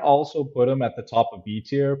 Well, I also put him at the top of B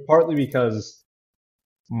tier, partly because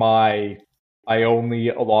I only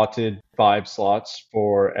allotted 5 slots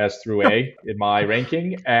for S through A in my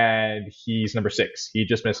ranking, and he's number 6. He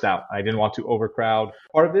just missed out. I didn't want to overcrowd.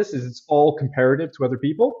 Part of this is it's all comparative to other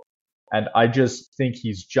people, and I just think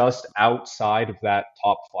he's just outside of that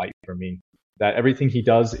top flight for me. That everything he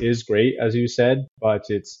does is great, as you said, but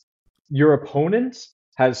it's your opponent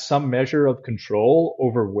has some measure of control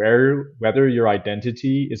over whether your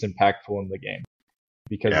identity is impactful in the game,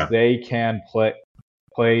 because they can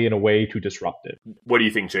play in a way to disrupt it. What do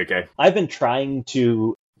you think, JK? I've been trying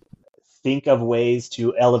to think of ways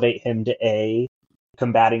to elevate him to A,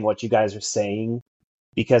 combating what you guys are saying,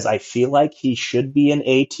 because I feel like he should be an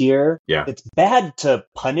A tier. Yeah. It's bad to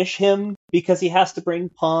punish him because he has to bring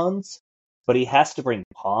pawns, but he has to bring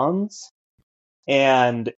pawns.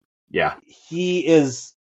 And Yeah.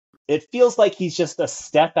 It feels like he's just a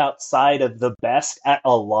step outside of the best at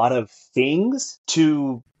a lot of things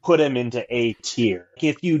to put him into A tier.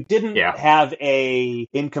 If you didn't have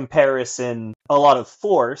in comparison, a lot of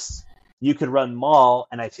force, you could run Maul,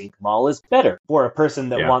 and I think Maul is better for a person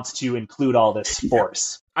that wants to include all this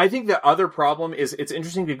force. I think the other problem is it's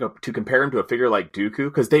interesting to compare him to a figure like Dooku,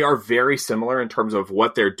 because they are very similar in terms of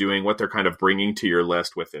what they're doing, what they're kind of bringing to your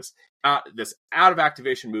list with this out of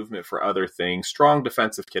activation movement for other things, strong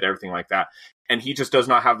defensive kit, everything like that. And he just does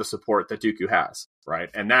not have the support that Dooku has, right?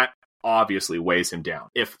 And that obviously weighs him down.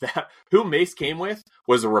 If who Mace came with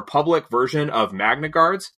was a Republic version of Magna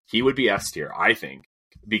Guards, he would be S tier, I think,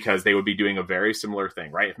 because they would be doing a very similar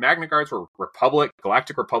thing, right? If Magna Guards were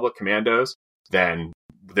Galactic Republic commandos, then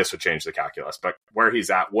this would change the calculus. But where he's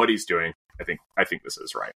at, what he's doing, I think this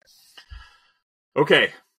is right.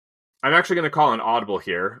 Okay, I'm actually going to call an audible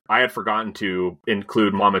here. I had forgotten to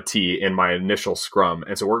include Mama T in my initial scrum,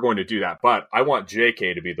 and so we're going to do that. But I want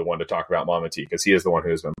JK to be the one to talk about Mama T, because he is the one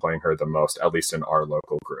who has been playing her the most, at least in our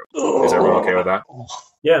local group. Is everyone okay with that?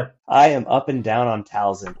 Yeah. I am up and down on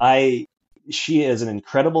Talzin. She is an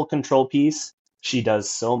incredible control piece. She does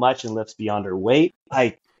so much and lifts beyond her weight.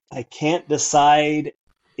 I can't decide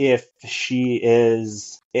if she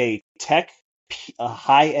is a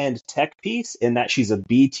high-end tech piece in that she's a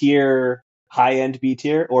B tier, high-end B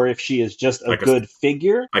tier, or if she is just a good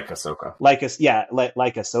figure. Like Ahsoka. Like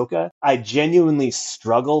Ahsoka. I genuinely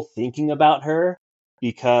struggle thinking about her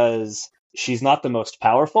because she's not the most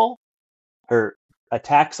powerful. Her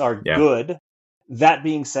attacks are good. That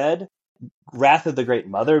being said, Wrath of the Great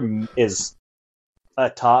Mother is a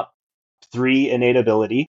top 3 innate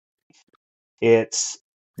ability. It's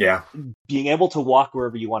being able to walk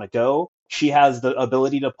wherever you want to go. She has the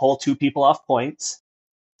ability to pull 2 people off points,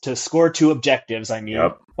 to score 2 objectives,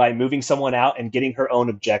 by moving someone out and getting her own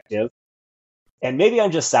objective. And maybe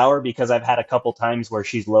I'm just sour because I've had a couple times where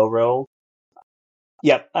she's low roll.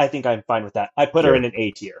 Yep, I think I'm fine with that. I put her in an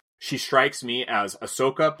A tier. She strikes me as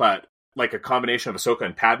Ahsoka, but like a combination of Ahsoka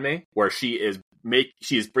and Padme, where she is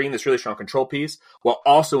bringing this really strong control piece while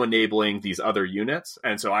also enabling these other units.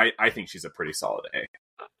 And so I think she's a pretty solid A.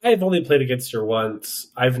 I've only played against her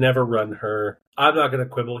once. I've never run her. I'm not going to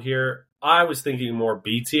quibble here. I was thinking more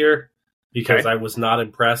B tier because I was not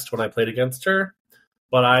impressed when I played against her.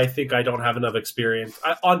 But I think I don't have enough experience.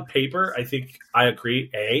 On paper, I think I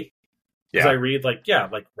agree A. Because I read like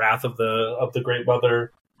Wrath of the Great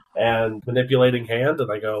Mother and Manipulating Hand,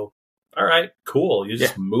 and I go, all right, cool. You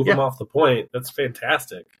just move them off the point. That's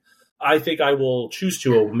fantastic. I think I will choose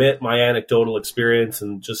to omit my anecdotal experience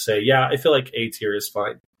and just say, I feel like A tier is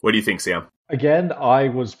fine. What do you think, Sam? Again, I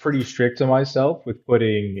was pretty strict to myself with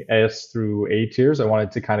putting S through A tiers. I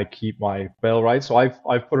wanted to kind of keep my bell right. So I've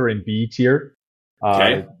put her in B tier.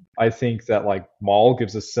 I think that like Maul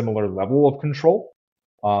gives a similar level of control.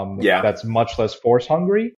 That's much less force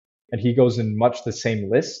hungry, and he goes in much the same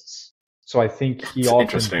lists. So I think he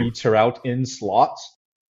often beats her out in slots.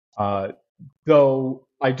 Though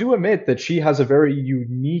I do admit that she has a very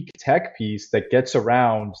unique tech piece that gets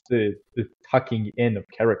around the tucking in of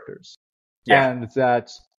characters. And that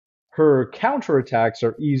her counterattacks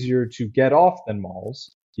are easier to get off than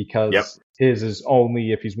Maul's, because his is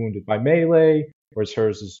only if he's wounded by melee, whereas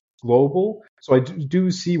hers is global. So I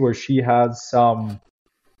do see where she has some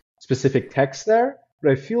specific techs there.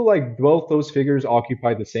 But I feel like both those figures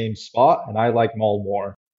occupy the same spot, and I like Maul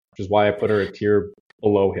more, which is why I put her a tier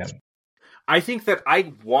below him. I think that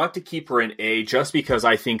I want to keep her in A just because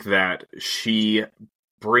I think that she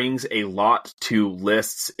brings a lot to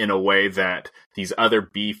lists in a way that these other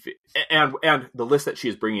B and the lists that she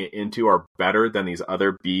is bringing it into are better than these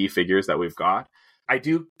other B figures that we've got. I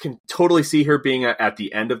can totally see her being at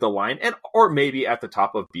the end of the line, or maybe at the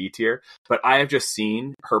top of B tier. But I have just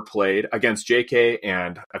seen her played against JK,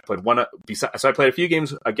 and I played so I played a few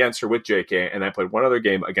games against her with JK, and I played one other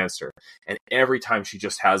game against her. And every time she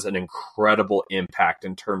just has an incredible impact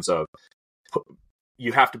in terms of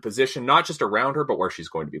you have to position not just around her, but where she's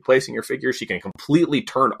going to be placing your figure. She can completely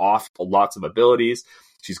turn off lots of abilities.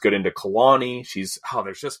 She's good into Kalani.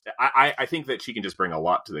 I think that she can just bring a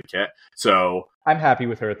lot to the kit. So I'm happy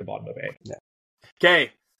with her at the bottom of A.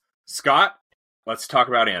 Okay, Scott, let's talk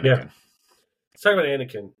about Anakin. Yeah. Let's talk about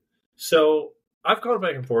Anakin. So I've gone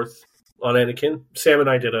back and forth on Anakin. Sam and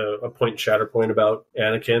I did a point shatter point about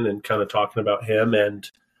Anakin and kind of talking about him. And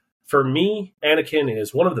for me, Anakin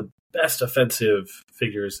is one of the best offensive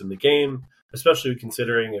figures in the game, especially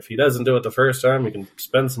considering if he doesn't do it the first time, he can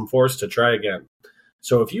spend some force to try again.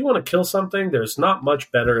 So if you want to kill something, there's not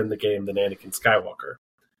much better in the game than Anakin Skywalker.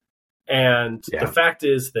 And the fact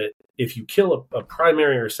is that if you kill a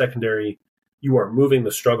primary or secondary, you are moving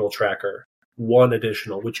the struggle tracker one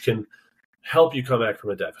additional, which can help you come back from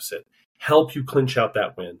a deficit, help you clinch out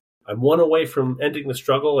that win. I'm one away from ending the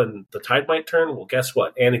struggle and the tide might turn. Well, guess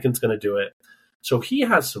what? Anakin's going to do it. So he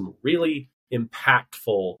has some really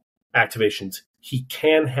impactful activations he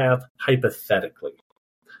can have hypothetically.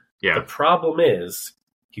 Yeah. The problem is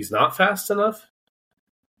he's not fast enough.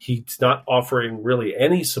 He's not offering really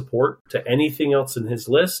any support to anything else in his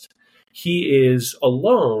list. He is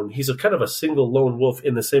alone. He's a kind of a single lone wolf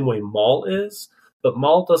in the same way Maul is, but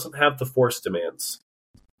Maul doesn't have the force demands.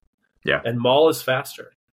 Yeah. And Maul is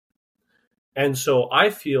faster. And so I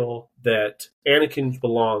feel that Anakin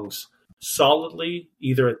belongs solidly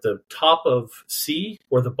either at the top of C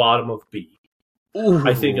or the bottom of B. Ooh.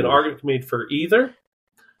 I think an argument can be made for either,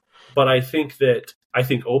 but I think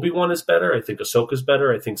Obi-Wan is better. I think Ahsoka's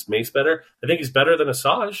better. I think Mace better. I think he's better than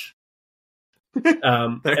Asajj.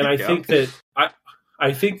 And I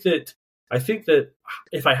think that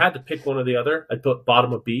if I had to pick one or the other, I'd put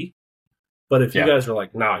bottom of B. But if you guys are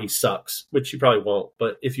like, nah, he sucks, which you probably won't.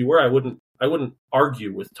 But if you were, I wouldn't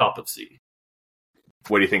argue with top of C.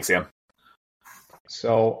 What do you think, Sam?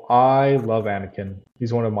 So I love Anakin.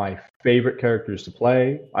 He's one of my favorite characters to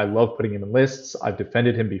play. I love putting him in lists. I've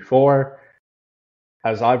defended him before.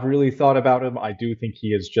 As I've really thought about him, I do think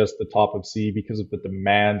he is just the top of C because of the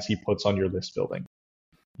demands he puts on your list building.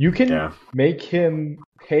 You can make him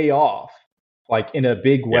pay off, like in a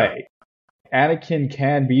big way. Anakin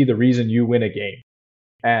can be the reason you win a game.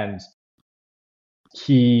 And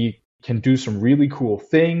he can do some really cool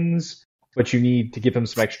things, but you need to give him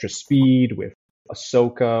some extra speed with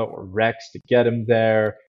Ahsoka or Rex to get him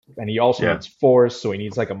there. And he also needs force, so he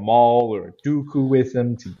needs like a Maul or a Dooku with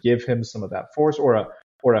him to give him some of that force, or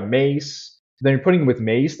a Mace. Then you're putting him with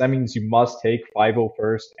Mace, that means you must take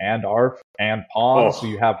 501st and Arf and Pawns, so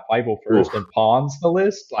you have 501st and Pawns the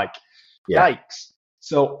list. Like, yikes.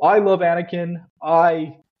 So I love Anakin.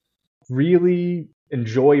 I really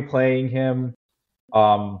enjoy playing him.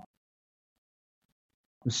 I'm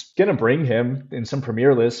just going to bring him in some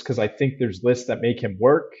Premier lists because I think there's lists that make him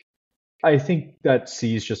work. I think that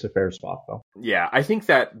C is just a fair spot, though. Yeah, I think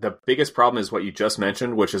that the biggest problem is what you just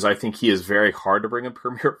mentioned, which is I think he is very hard to bring a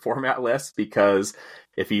Premier format list, because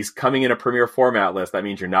if he's coming in a Premier format list, that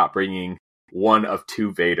means you're not bringing one of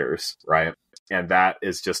two Vaders, right? And that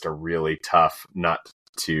is just a really tough nut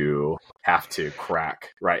to have to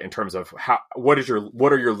crack, right? In terms of what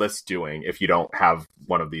are your lists doing if you don't have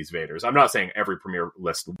one of these Vaders? I'm not saying every Premier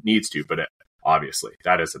list needs to, but obviously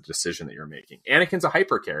that is a decision that you're making. Anakin's a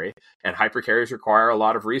hyper carry, and hyper carries require a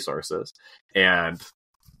lot of resources, and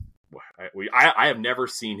I have never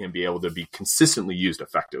seen him be able to be consistently used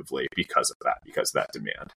effectively because of that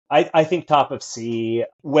demand. I think top of C,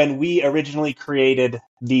 when we originally created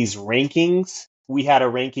these rankings, we had a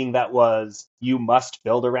ranking that was you must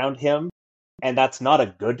build around him, and that's not a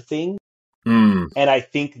good thing. And I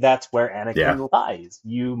think that's where Anakin lies.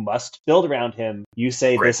 You must build around him. You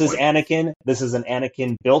say, this is Anakin. This is an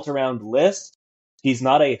Anakin built around list. He's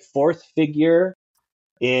not a fourth figure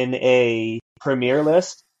in a Premier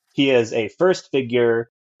list. He is a first figure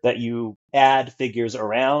that you add figures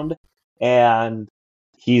around, and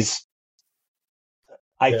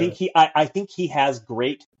I think he has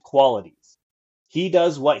great qualities. He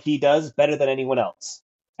does what he does better than anyone else.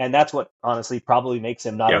 And that's what honestly probably makes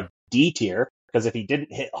him not a D tier, because if he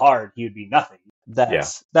didn't hit hard, he would be nothing.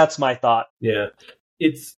 That's my thought. Yeah.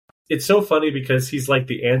 It's so funny because he's like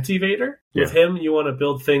the anti-Vader. With him, you want to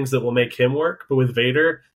build things that will make him work, but with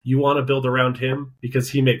Vader, you want to build around him because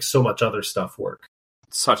he makes so much other stuff work.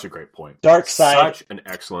 Such a great point. Dark side. Such an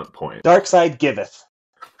excellent point. Dark side giveth.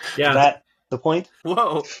 Yeah. Is that the point?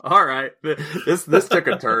 Whoa. All right. This took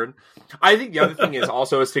a turn. I think the other thing is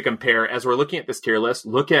to compare, as we're looking at this tier list,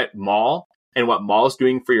 look at Maul and what Maul is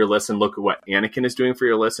doing for your list, and look at what Anakin is doing for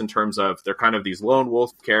your list in terms of they're kind of these lone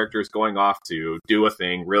wolf characters going off to do a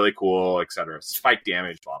thing really cool, etc. Spike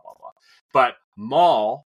damage, blah, blah, blah. But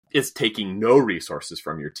Maul is taking no resources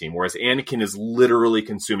from your team, whereas Anakin is literally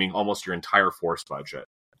consuming almost your entire force budget.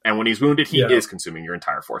 And when he's wounded, he is consuming your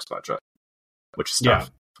entire force budget, which is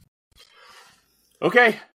tough.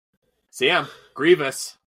 Okay. Sam,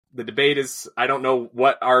 Grievous. The debate is, I don't know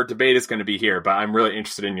what our debate is going to be here, but I'm really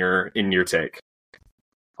interested in your take.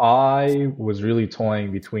 I was really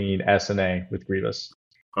toying between S and A with Grievous.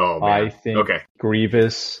 Oh, man. I think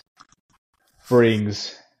Grievous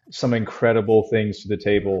brings some incredible things to the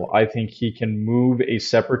table. I think he can move a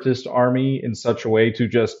separatist army in such a way to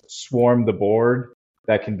just swarm the board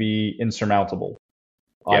that can be insurmountable.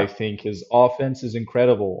 I think his offense is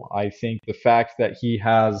incredible. I think the fact that he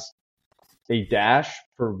has a dash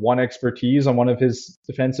for 1 expertise on one of his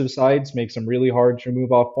defensive sides makes him really hard to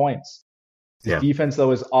move off points. His defense,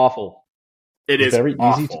 though, is awful. It is very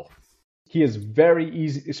awful. Easy he is very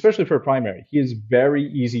easy, especially for a primary. He is very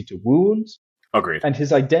easy to wound. Agreed. And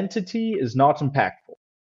his identity is not impactful.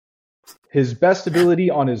 His best ability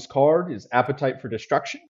on his card is Appetite for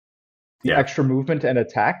Destruction, the extra movement and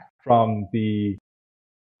attack from the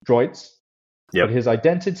droids. But his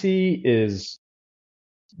identity is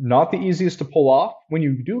not the easiest to pull off. When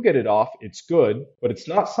you do get it off, it's good, but it's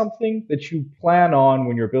not something that you plan on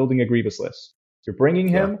when you're building a Grievous list. You're bringing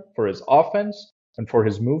him for his offense and for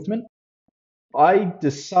his movement. I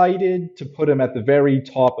decided to put him at the very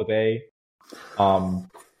top of A.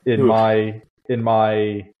 In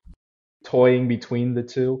my toying between the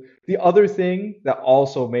two. The other thing that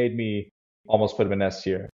also made me almost put him in S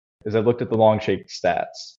tier is I looked at the Longshank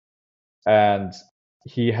stats, and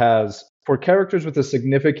he has, for characters with a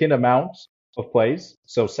significant amount of plays,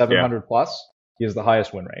 so 700 plus, he has the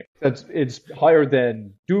highest win rate. It's higher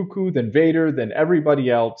than Dooku, than Vader, than everybody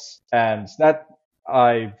else, and that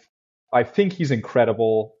I think he's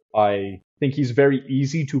incredible. I think he's very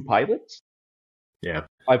easy to pilot. Yeah.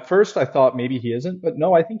 At first, I thought maybe he isn't, but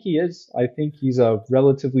no, I think he is. I think he's a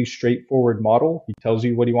relatively straightforward model. He tells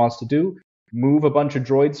you what he wants to do, move a bunch of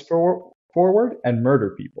droids forward, and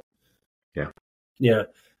murder people. Yeah.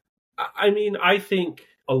 I mean, I think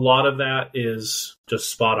a lot of that is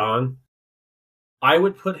just spot on. I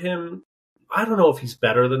would put him, I don't know if he's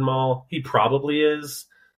better than Maul. He probably is.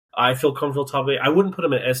 I feel comfortable top of it. I wouldn't put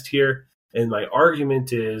him at S tier, and my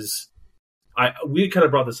argument is, we kind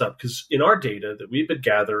of brought this up because in our data that we've been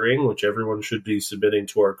gathering, which everyone should be submitting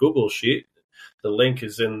to our Google Sheet, the link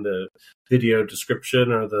is in the video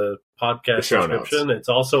description or the podcast description. Notes. It's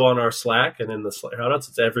also on our Slack and in the show notes.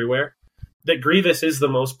 It's everywhere. That Grievous is the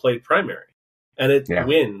most played primary, and it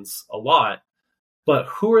wins a lot. But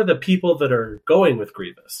who are the people that are going with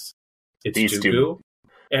Grievous? It's Dooku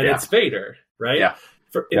and it's Vader, right? Yeah.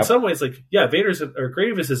 In some ways,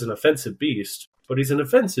 Grievous is an offensive beast, but he's an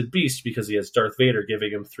offensive beast because he has Darth Vader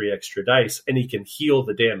giving him 3 extra dice, and he can heal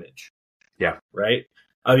the damage. Yeah. Right?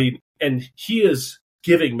 I mean, and he is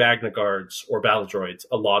giving Magna Guards or battle droids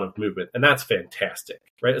a lot of movement, and that's fantastic,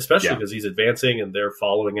 right? Especially because he's advancing and they're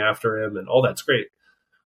following after him, and all that's great.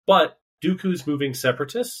 But Dooku's moving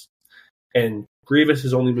Separatists, and Grievous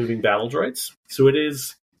is only moving battle droids, so it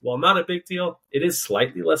is, while not a big deal, it is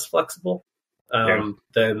slightly less flexible.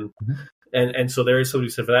 Then, and so there is something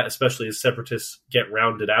to say for that, especially as Separatists get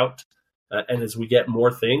rounded out, and as we get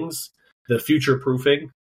more things, the future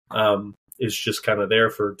proofing is just kind of there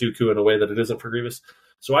for Dooku in a way that it isn't for Grievous.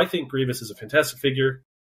 So I think Grievous is a fantastic figure,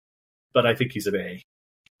 but I think he's an A.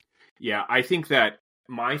 Yeah, I think that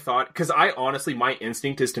my thought, because I honestly, my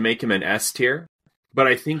instinct is to make him an S tier, but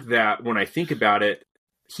I think that when I think about it,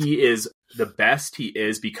 he is the best he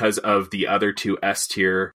is because of the other 2 S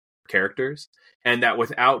tier characters, and that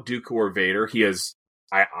without Dooku or Vader, he is,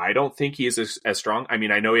 I don't think he is as strong. I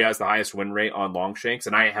mean, I know he has the highest win rate on Longshanks,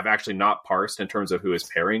 and I have actually not parsed in terms of who his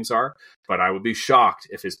pairings are, but I would be shocked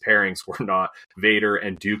if his pairings were not Vader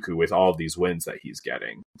and Dooku with all of these wins that he's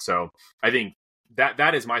getting. So I think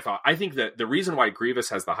that is my thought. I think that the reason why Grievous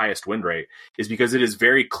has the highest win rate is because it is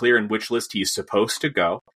very clear in which list he's supposed to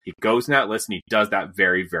go. He goes in that list and he does that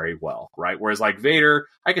very, very well, right? Whereas like Vader,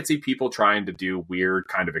 I could see people trying to do weird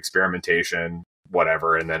kind of experimentation,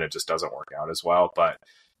 whatever, and then it just doesn't work out as well. But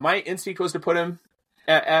my instinct was to put him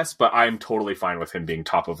at S, but I'm totally fine with him being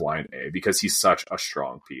top of line A because he's such a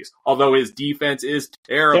strong piece. Although his defense is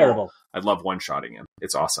terrible. I love one-shotting him.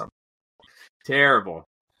 It's awesome. Terrible.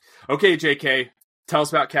 Okay, JK, tell us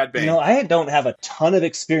about Cad Bane. I don't have a ton of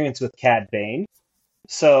experience with Cad Bane,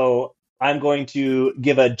 so I'm going to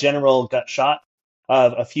give a general gut shot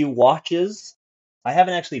of a few watches. I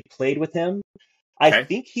haven't actually played with him. I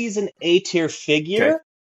think he's an A-tier figure,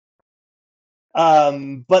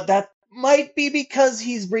 but that might be because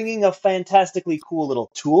he's bringing a fantastically cool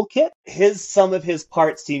little toolkit. Some of his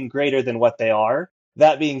parts seem greater than what they are.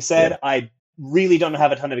 That being said, I really don't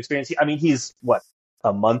have a ton of experience. I mean, he's,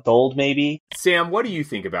 a month old, maybe. Sam, what do you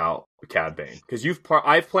think about Cad Bane? Because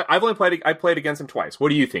I played against him twice. What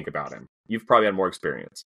do you think about him? You've probably had more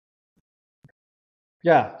experience.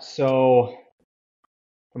 Yeah. So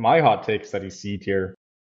my hot take is that he's C tier.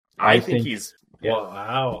 I think he's.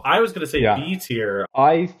 Wow. I was going to say B tier.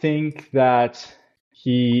 I think that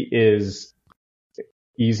he is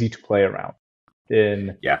easy to play around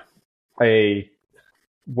in a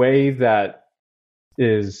way that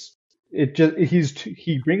is.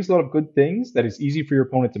 He brings a lot of good things that is easy for your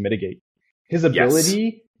opponent to mitigate. His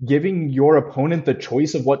ability, giving your opponent the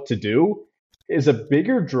choice of what to do, is a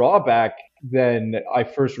bigger drawback than I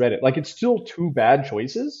first read it. Like, it's still two bad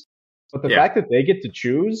choices, but the Yeah. fact that they get to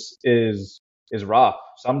choose is rough.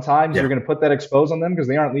 Sometimes Yeah. you're going to put that expose on them because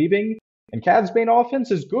they aren't leaving. And Cad's Bane offense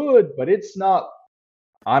is good, but it's not,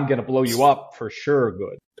 I'm going to blow you up for sure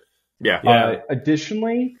good. Yeah. Yeah.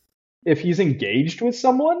 Additionally, if he's engaged with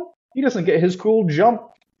someone, he doesn't get his cool jump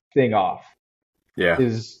thing off. Yeah.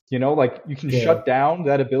 Like, you can Yeah. shut down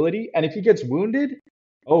that ability. And if he gets wounded,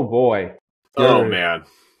 oh boy. Oh, man.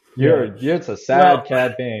 It's a sad Well-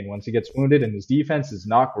 Cad Bane once he gets wounded, and his defense is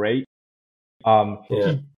not great.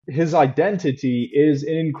 Yeah. His identity is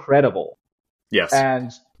incredible. Yes.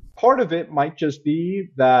 And part of it might just be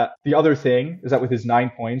that the other thing is that with his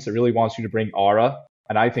 9 points, it really wants you to bring Aura.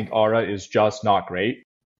 And I think Aura is just not great.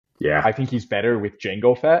 Yeah. I think he's better with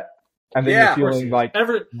Jango Fett. And then Yeah, you're of course feeling like,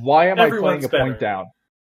 Every, why am I everyone's playing a point better. down?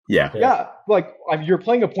 Yeah. Yeah, like you're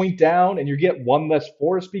playing a point down and you get one less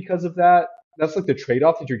force because of that. That's like the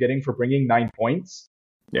trade-off that you're getting for bringing 9 points.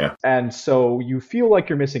 Yeah. And so you feel like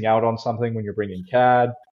you're missing out on something when you're bringing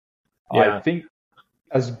Cad. Yeah. I think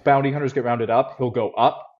as bounty hunters get rounded up, he'll go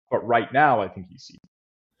up. But right now, I think he's C.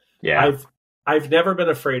 Yeah. I've never been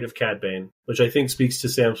afraid of Cad Bane, which I think speaks to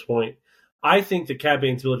Sam's point. I think that Cad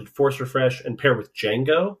Bane's ability to force refresh and pair with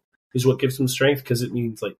Django is what gives him strength, because it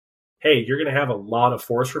means like, hey, you're going to have a lot of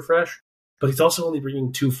force refresh, but he's also only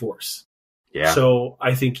bringing 2 force. Yeah. So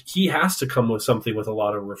I think he has to come with something with a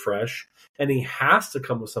lot of refresh, and he has to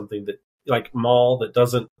come with something that, like Maul, that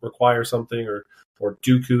doesn't require something, or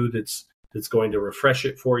Dooku that's going to refresh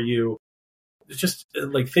it for you. It's just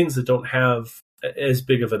like things that don't have as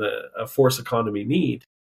big of a force economy need.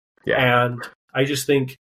 Yeah. And I just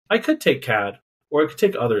think I could take Cad, or I could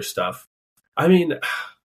take other stuff. I mean,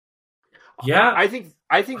 yeah. I think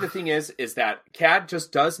the thing is that Cad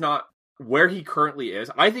just does not, where he currently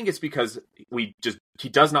is. I think it's because he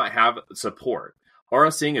does not have support.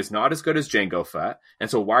 Aura Singh is not as good as Jango Fett, and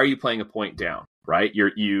so why are you playing a point down, right?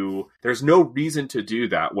 There's no reason to do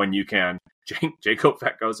that when you can. Jango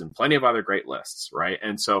Fett goes in plenty of other great lists, right?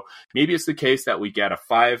 And so maybe it's the case that we get a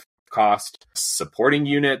 5 cost supporting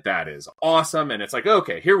unit that is awesome, and it's like,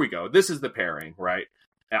 okay, here we go. This is the pairing, right?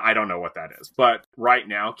 I don't know what that is, but right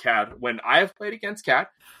now, Cad, when I have played against Cad,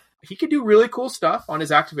 he can do really cool stuff on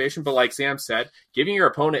his activation, but like Sam said, giving your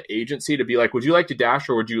opponent agency to be like, would you like to dash,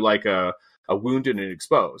 or would you like a wound and an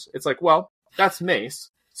expose? It's like, well, that's Mace.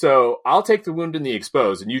 So I'll take the wound and the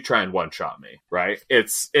expose, and you try and one-shot me, right?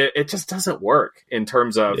 It just doesn't work in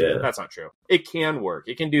terms of, that's not true. It can work.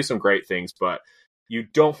 It can do some great things, but you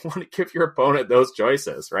don't want to give your opponent those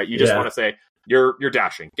choices, right? You just want to say, you're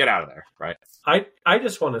dashing. Get out of there, right? I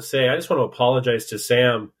just want to apologize to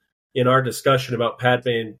Sam in our discussion about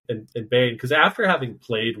Padme and Bane, because after having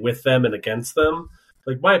played with them and against them,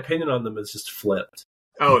 like, my opinion on them is just flipped.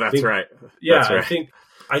 Oh, that's right. Yeah, that's right.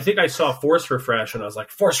 I think I saw Force Refresh, and I was like,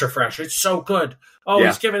 Force Refresh, it's so good. Oh,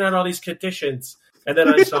 he's giving out all these conditions. And then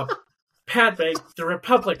I saw Padme, the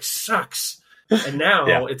Republic sucks. And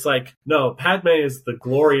now it's like, no, Padme is the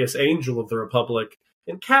glorious angel of the Republic.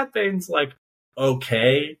 And Cad Bane's like,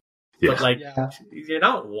 okay. Yeah. But, like, you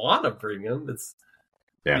don't want to bring him.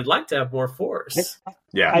 You'd like to have more force.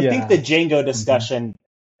 Yeah. I think the Django discussion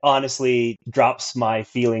honestly drops my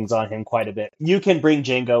feelings on him quite a bit. You can bring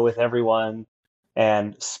Django with everyone,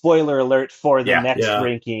 and spoiler alert for the next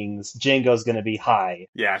rankings, Django's going to be high.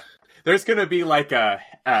 Yeah. There's going to be like a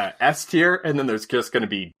S tier, and then there's just going to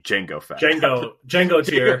be Jango Fett. Django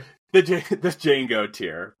tier. The Jango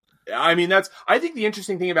tier. I mean, I think the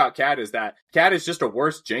interesting thing about Cad is that Cad is just a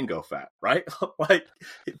worse Jango Fett, right? Like,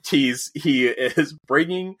 Jango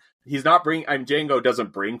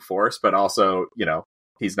doesn't bring force, but also,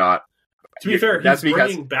 he's not. To be fair, he's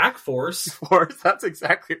bringing back force. Force, that's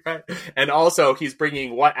exactly right. And also, he's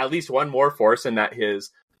bringing at least one more force, and that his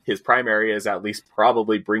primary is at least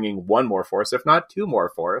probably bringing one more force, if not 2 more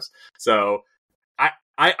force. So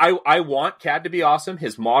I want Cad to be awesome.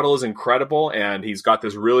 His model is incredible, and he's got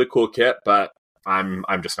this really cool kit, but I'm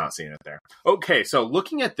just not seeing it there. Okay, so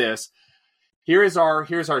looking at this, here's our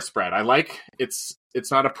spread. I like it's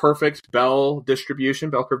not a perfect bell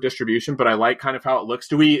curve distribution, but I like kind of how it looks.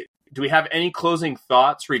 Do we have any closing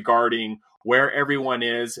thoughts regarding where everyone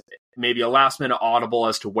is? Maybe a last minute audible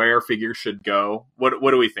as to where figures should go. What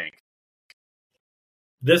do we think?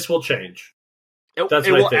 This will change. It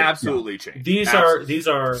will absolutely change. These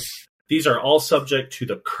are all subject to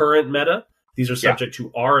the current meta. These are subject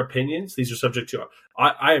to our opinions. These are subject to.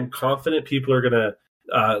 I am confident people are going to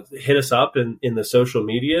hit us up in the social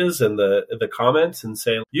medias and the comments and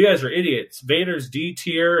say, you guys are idiots. Vader's D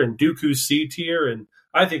tier and Dooku's C tier, and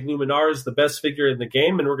I think Luminar is the best figure in the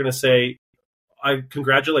game. And we're going to say,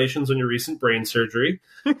 congratulations on your recent brain surgery.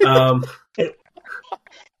 But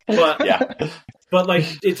like,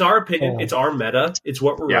 it's our opinion, it's our meta, it's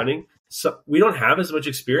what we're running. So we don't have as much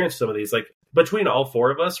experience with some of these. Like, between all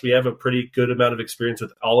four of us, we have a pretty good amount of experience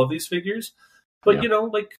with all of these figures. But,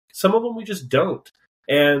 like, some of them we just don't.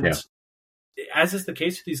 And as is the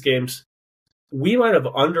case with these games, we might have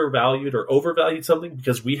undervalued or overvalued something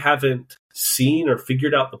because we haven't seen or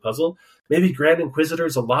figured out the puzzle. Maybe Grand Inquisitor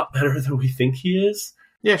is a lot better than we think he is.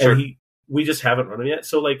 Yeah, sure. And we just haven't run him yet.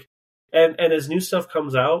 So, like, and as new stuff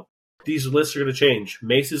comes out, these lists are going to change.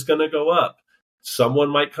 Mace is going to go up. Someone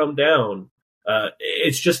might come down.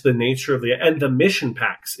 It's just the nature of and the mission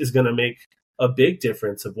packs is going to make a big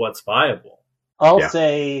difference of what's viable. I'll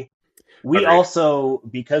say we also,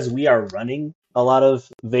 because we are running a lot of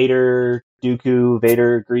Vader, Dooku,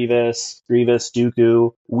 Vader, Grievous,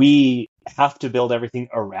 Dooku, we have to build everything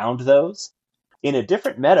around those. In a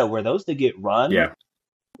different meta where those that get run,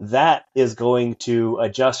 that is going to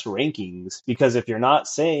adjust rankings, because if you're not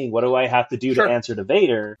saying, what do I have to do to answer to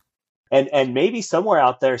Vader, and maybe somewhere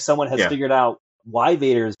out there someone has figured out why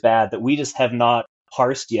Vader is bad that we just have not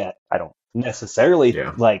parsed yet. I don't necessarily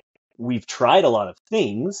like, we've tried a lot of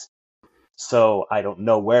things, so I don't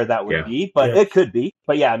know where that would be, but it could be.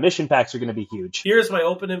 But yeah, mission packs are going to be huge. Here's my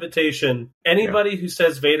open invitation. Anybody who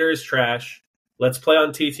says Vader is trash, let's play on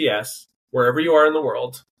TTS, wherever you are in the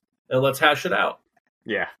world, and let's hash it out.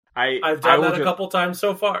 Yeah. I've done that a couple times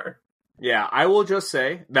so far. Yeah, I will just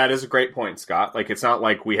say that is a great point, Scott. Like, it's not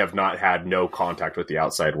like we have not had no contact with the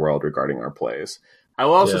outside world regarding our plays. I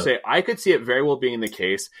will also say I could see it very well being the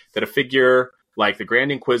case that a figure like the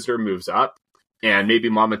Grand Inquisitor moves up and maybe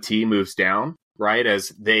Mama T moves down, right? As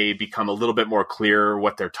they become a little bit more clear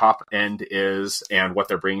what their top end is and what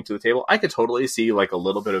they're bringing to the table. I could totally see like a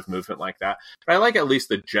little bit of movement like that. But I like at least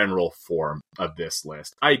the general form of this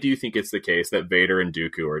list. I do think it's the case that Vader and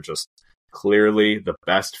Dooku are just clearly the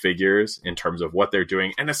best figures in terms of what they're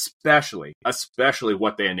doing, and especially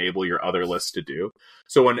what they enable your other lists to do.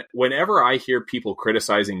 So whenever I hear people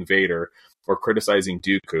criticizing Vader or criticizing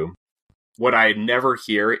Dooku, what I never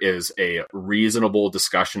hear is a reasonable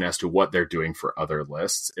discussion as to what they're doing for other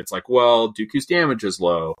lists. It's like, well, Dooku's damage is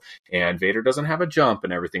low, and Vader doesn't have a jump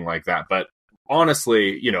and everything like that. But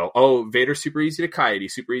honestly, Vader's super easy to kite,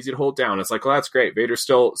 he's super easy to hold down. It's like, well, that's great. Vader's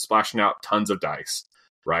still splashing out tons of dice,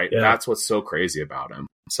 right? Yeah. That's what's so crazy about him.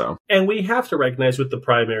 So, and we have to recognize with the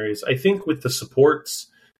primaries, I think with the supports,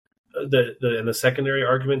 and the secondary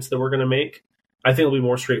arguments that we're going to make, I think it'll be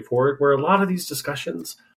more straightforward, where a lot of these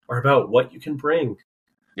discussions are about what you can bring.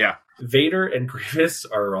 Yeah. Vader and Grievous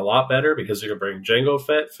are a lot better because you can bring Jango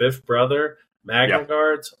Fett, Fifth Brother, Magna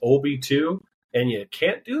Guards, Obi-2, and you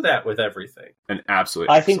can't do that with everything. And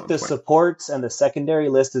absolutely. I think the supports and the secondary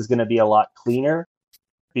list is going to be a lot cleaner,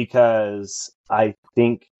 because I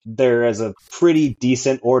think there is a pretty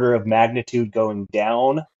decent order of magnitude going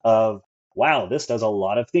down of, wow, this does a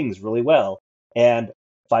lot of things really well, and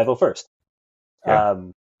 501st.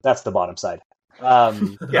 That's the bottom side.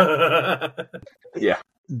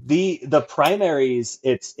 The primaries,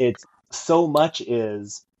 it's so much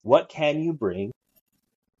is what can you bring,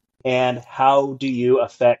 and how do you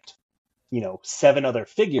affect 7 other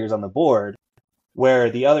figures on the board, where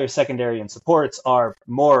the other secondary and supports are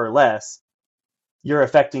more or less you're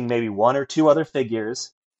affecting maybe 1 or 2 other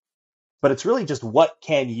figures, but it's really just what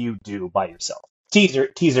can you do by yourself.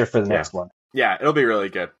 Teaser for the next one. Yeah, it'll be really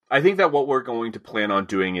good. I think that what we're going to plan on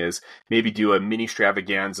doing is maybe do a mini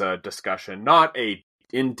extravaganza discussion, not a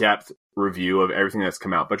in-depth review of everything that's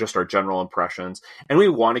come out, but just our general impressions. And we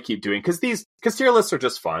want to keep doing, because tier lists are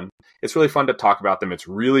just fun. It's really fun to talk about them. It's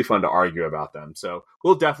really fun to argue about them. So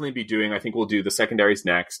we'll definitely be doing, I think we'll do the secondaries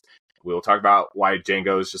next. We'll talk about why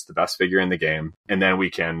Jango is just the best figure in the game. And then we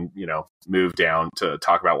can, move down to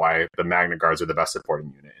talk about why the Magna Guards are the best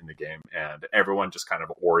supporting unit in the game. And everyone just kind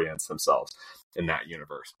of orients themselves in that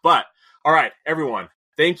universe. But, all right, everyone,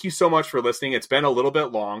 thank you so much for listening. It's been a little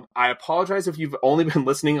bit long. I apologize if you've only been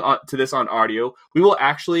listening to this on audio. We will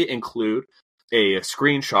actually include a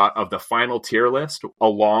screenshot of the final tier list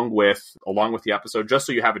along with the episode, just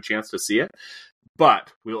so you have a chance to see it.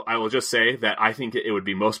 But I will just say that I think it would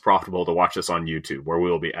be most profitable to watch this on YouTube, where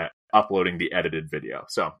we will be uploading the edited video.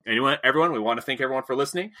 So anyway, everyone, we want to thank everyone for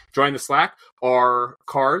listening. Join the Slack. Our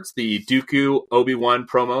cards, the Dooku Obi-Wan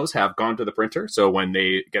promos, have gone to the printer. So when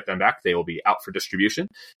they get them back, they will be out for distribution.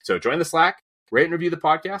 So join the Slack, rate and review the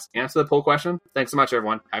podcast, answer the poll question. Thanks so much,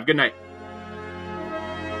 everyone. Have a good night.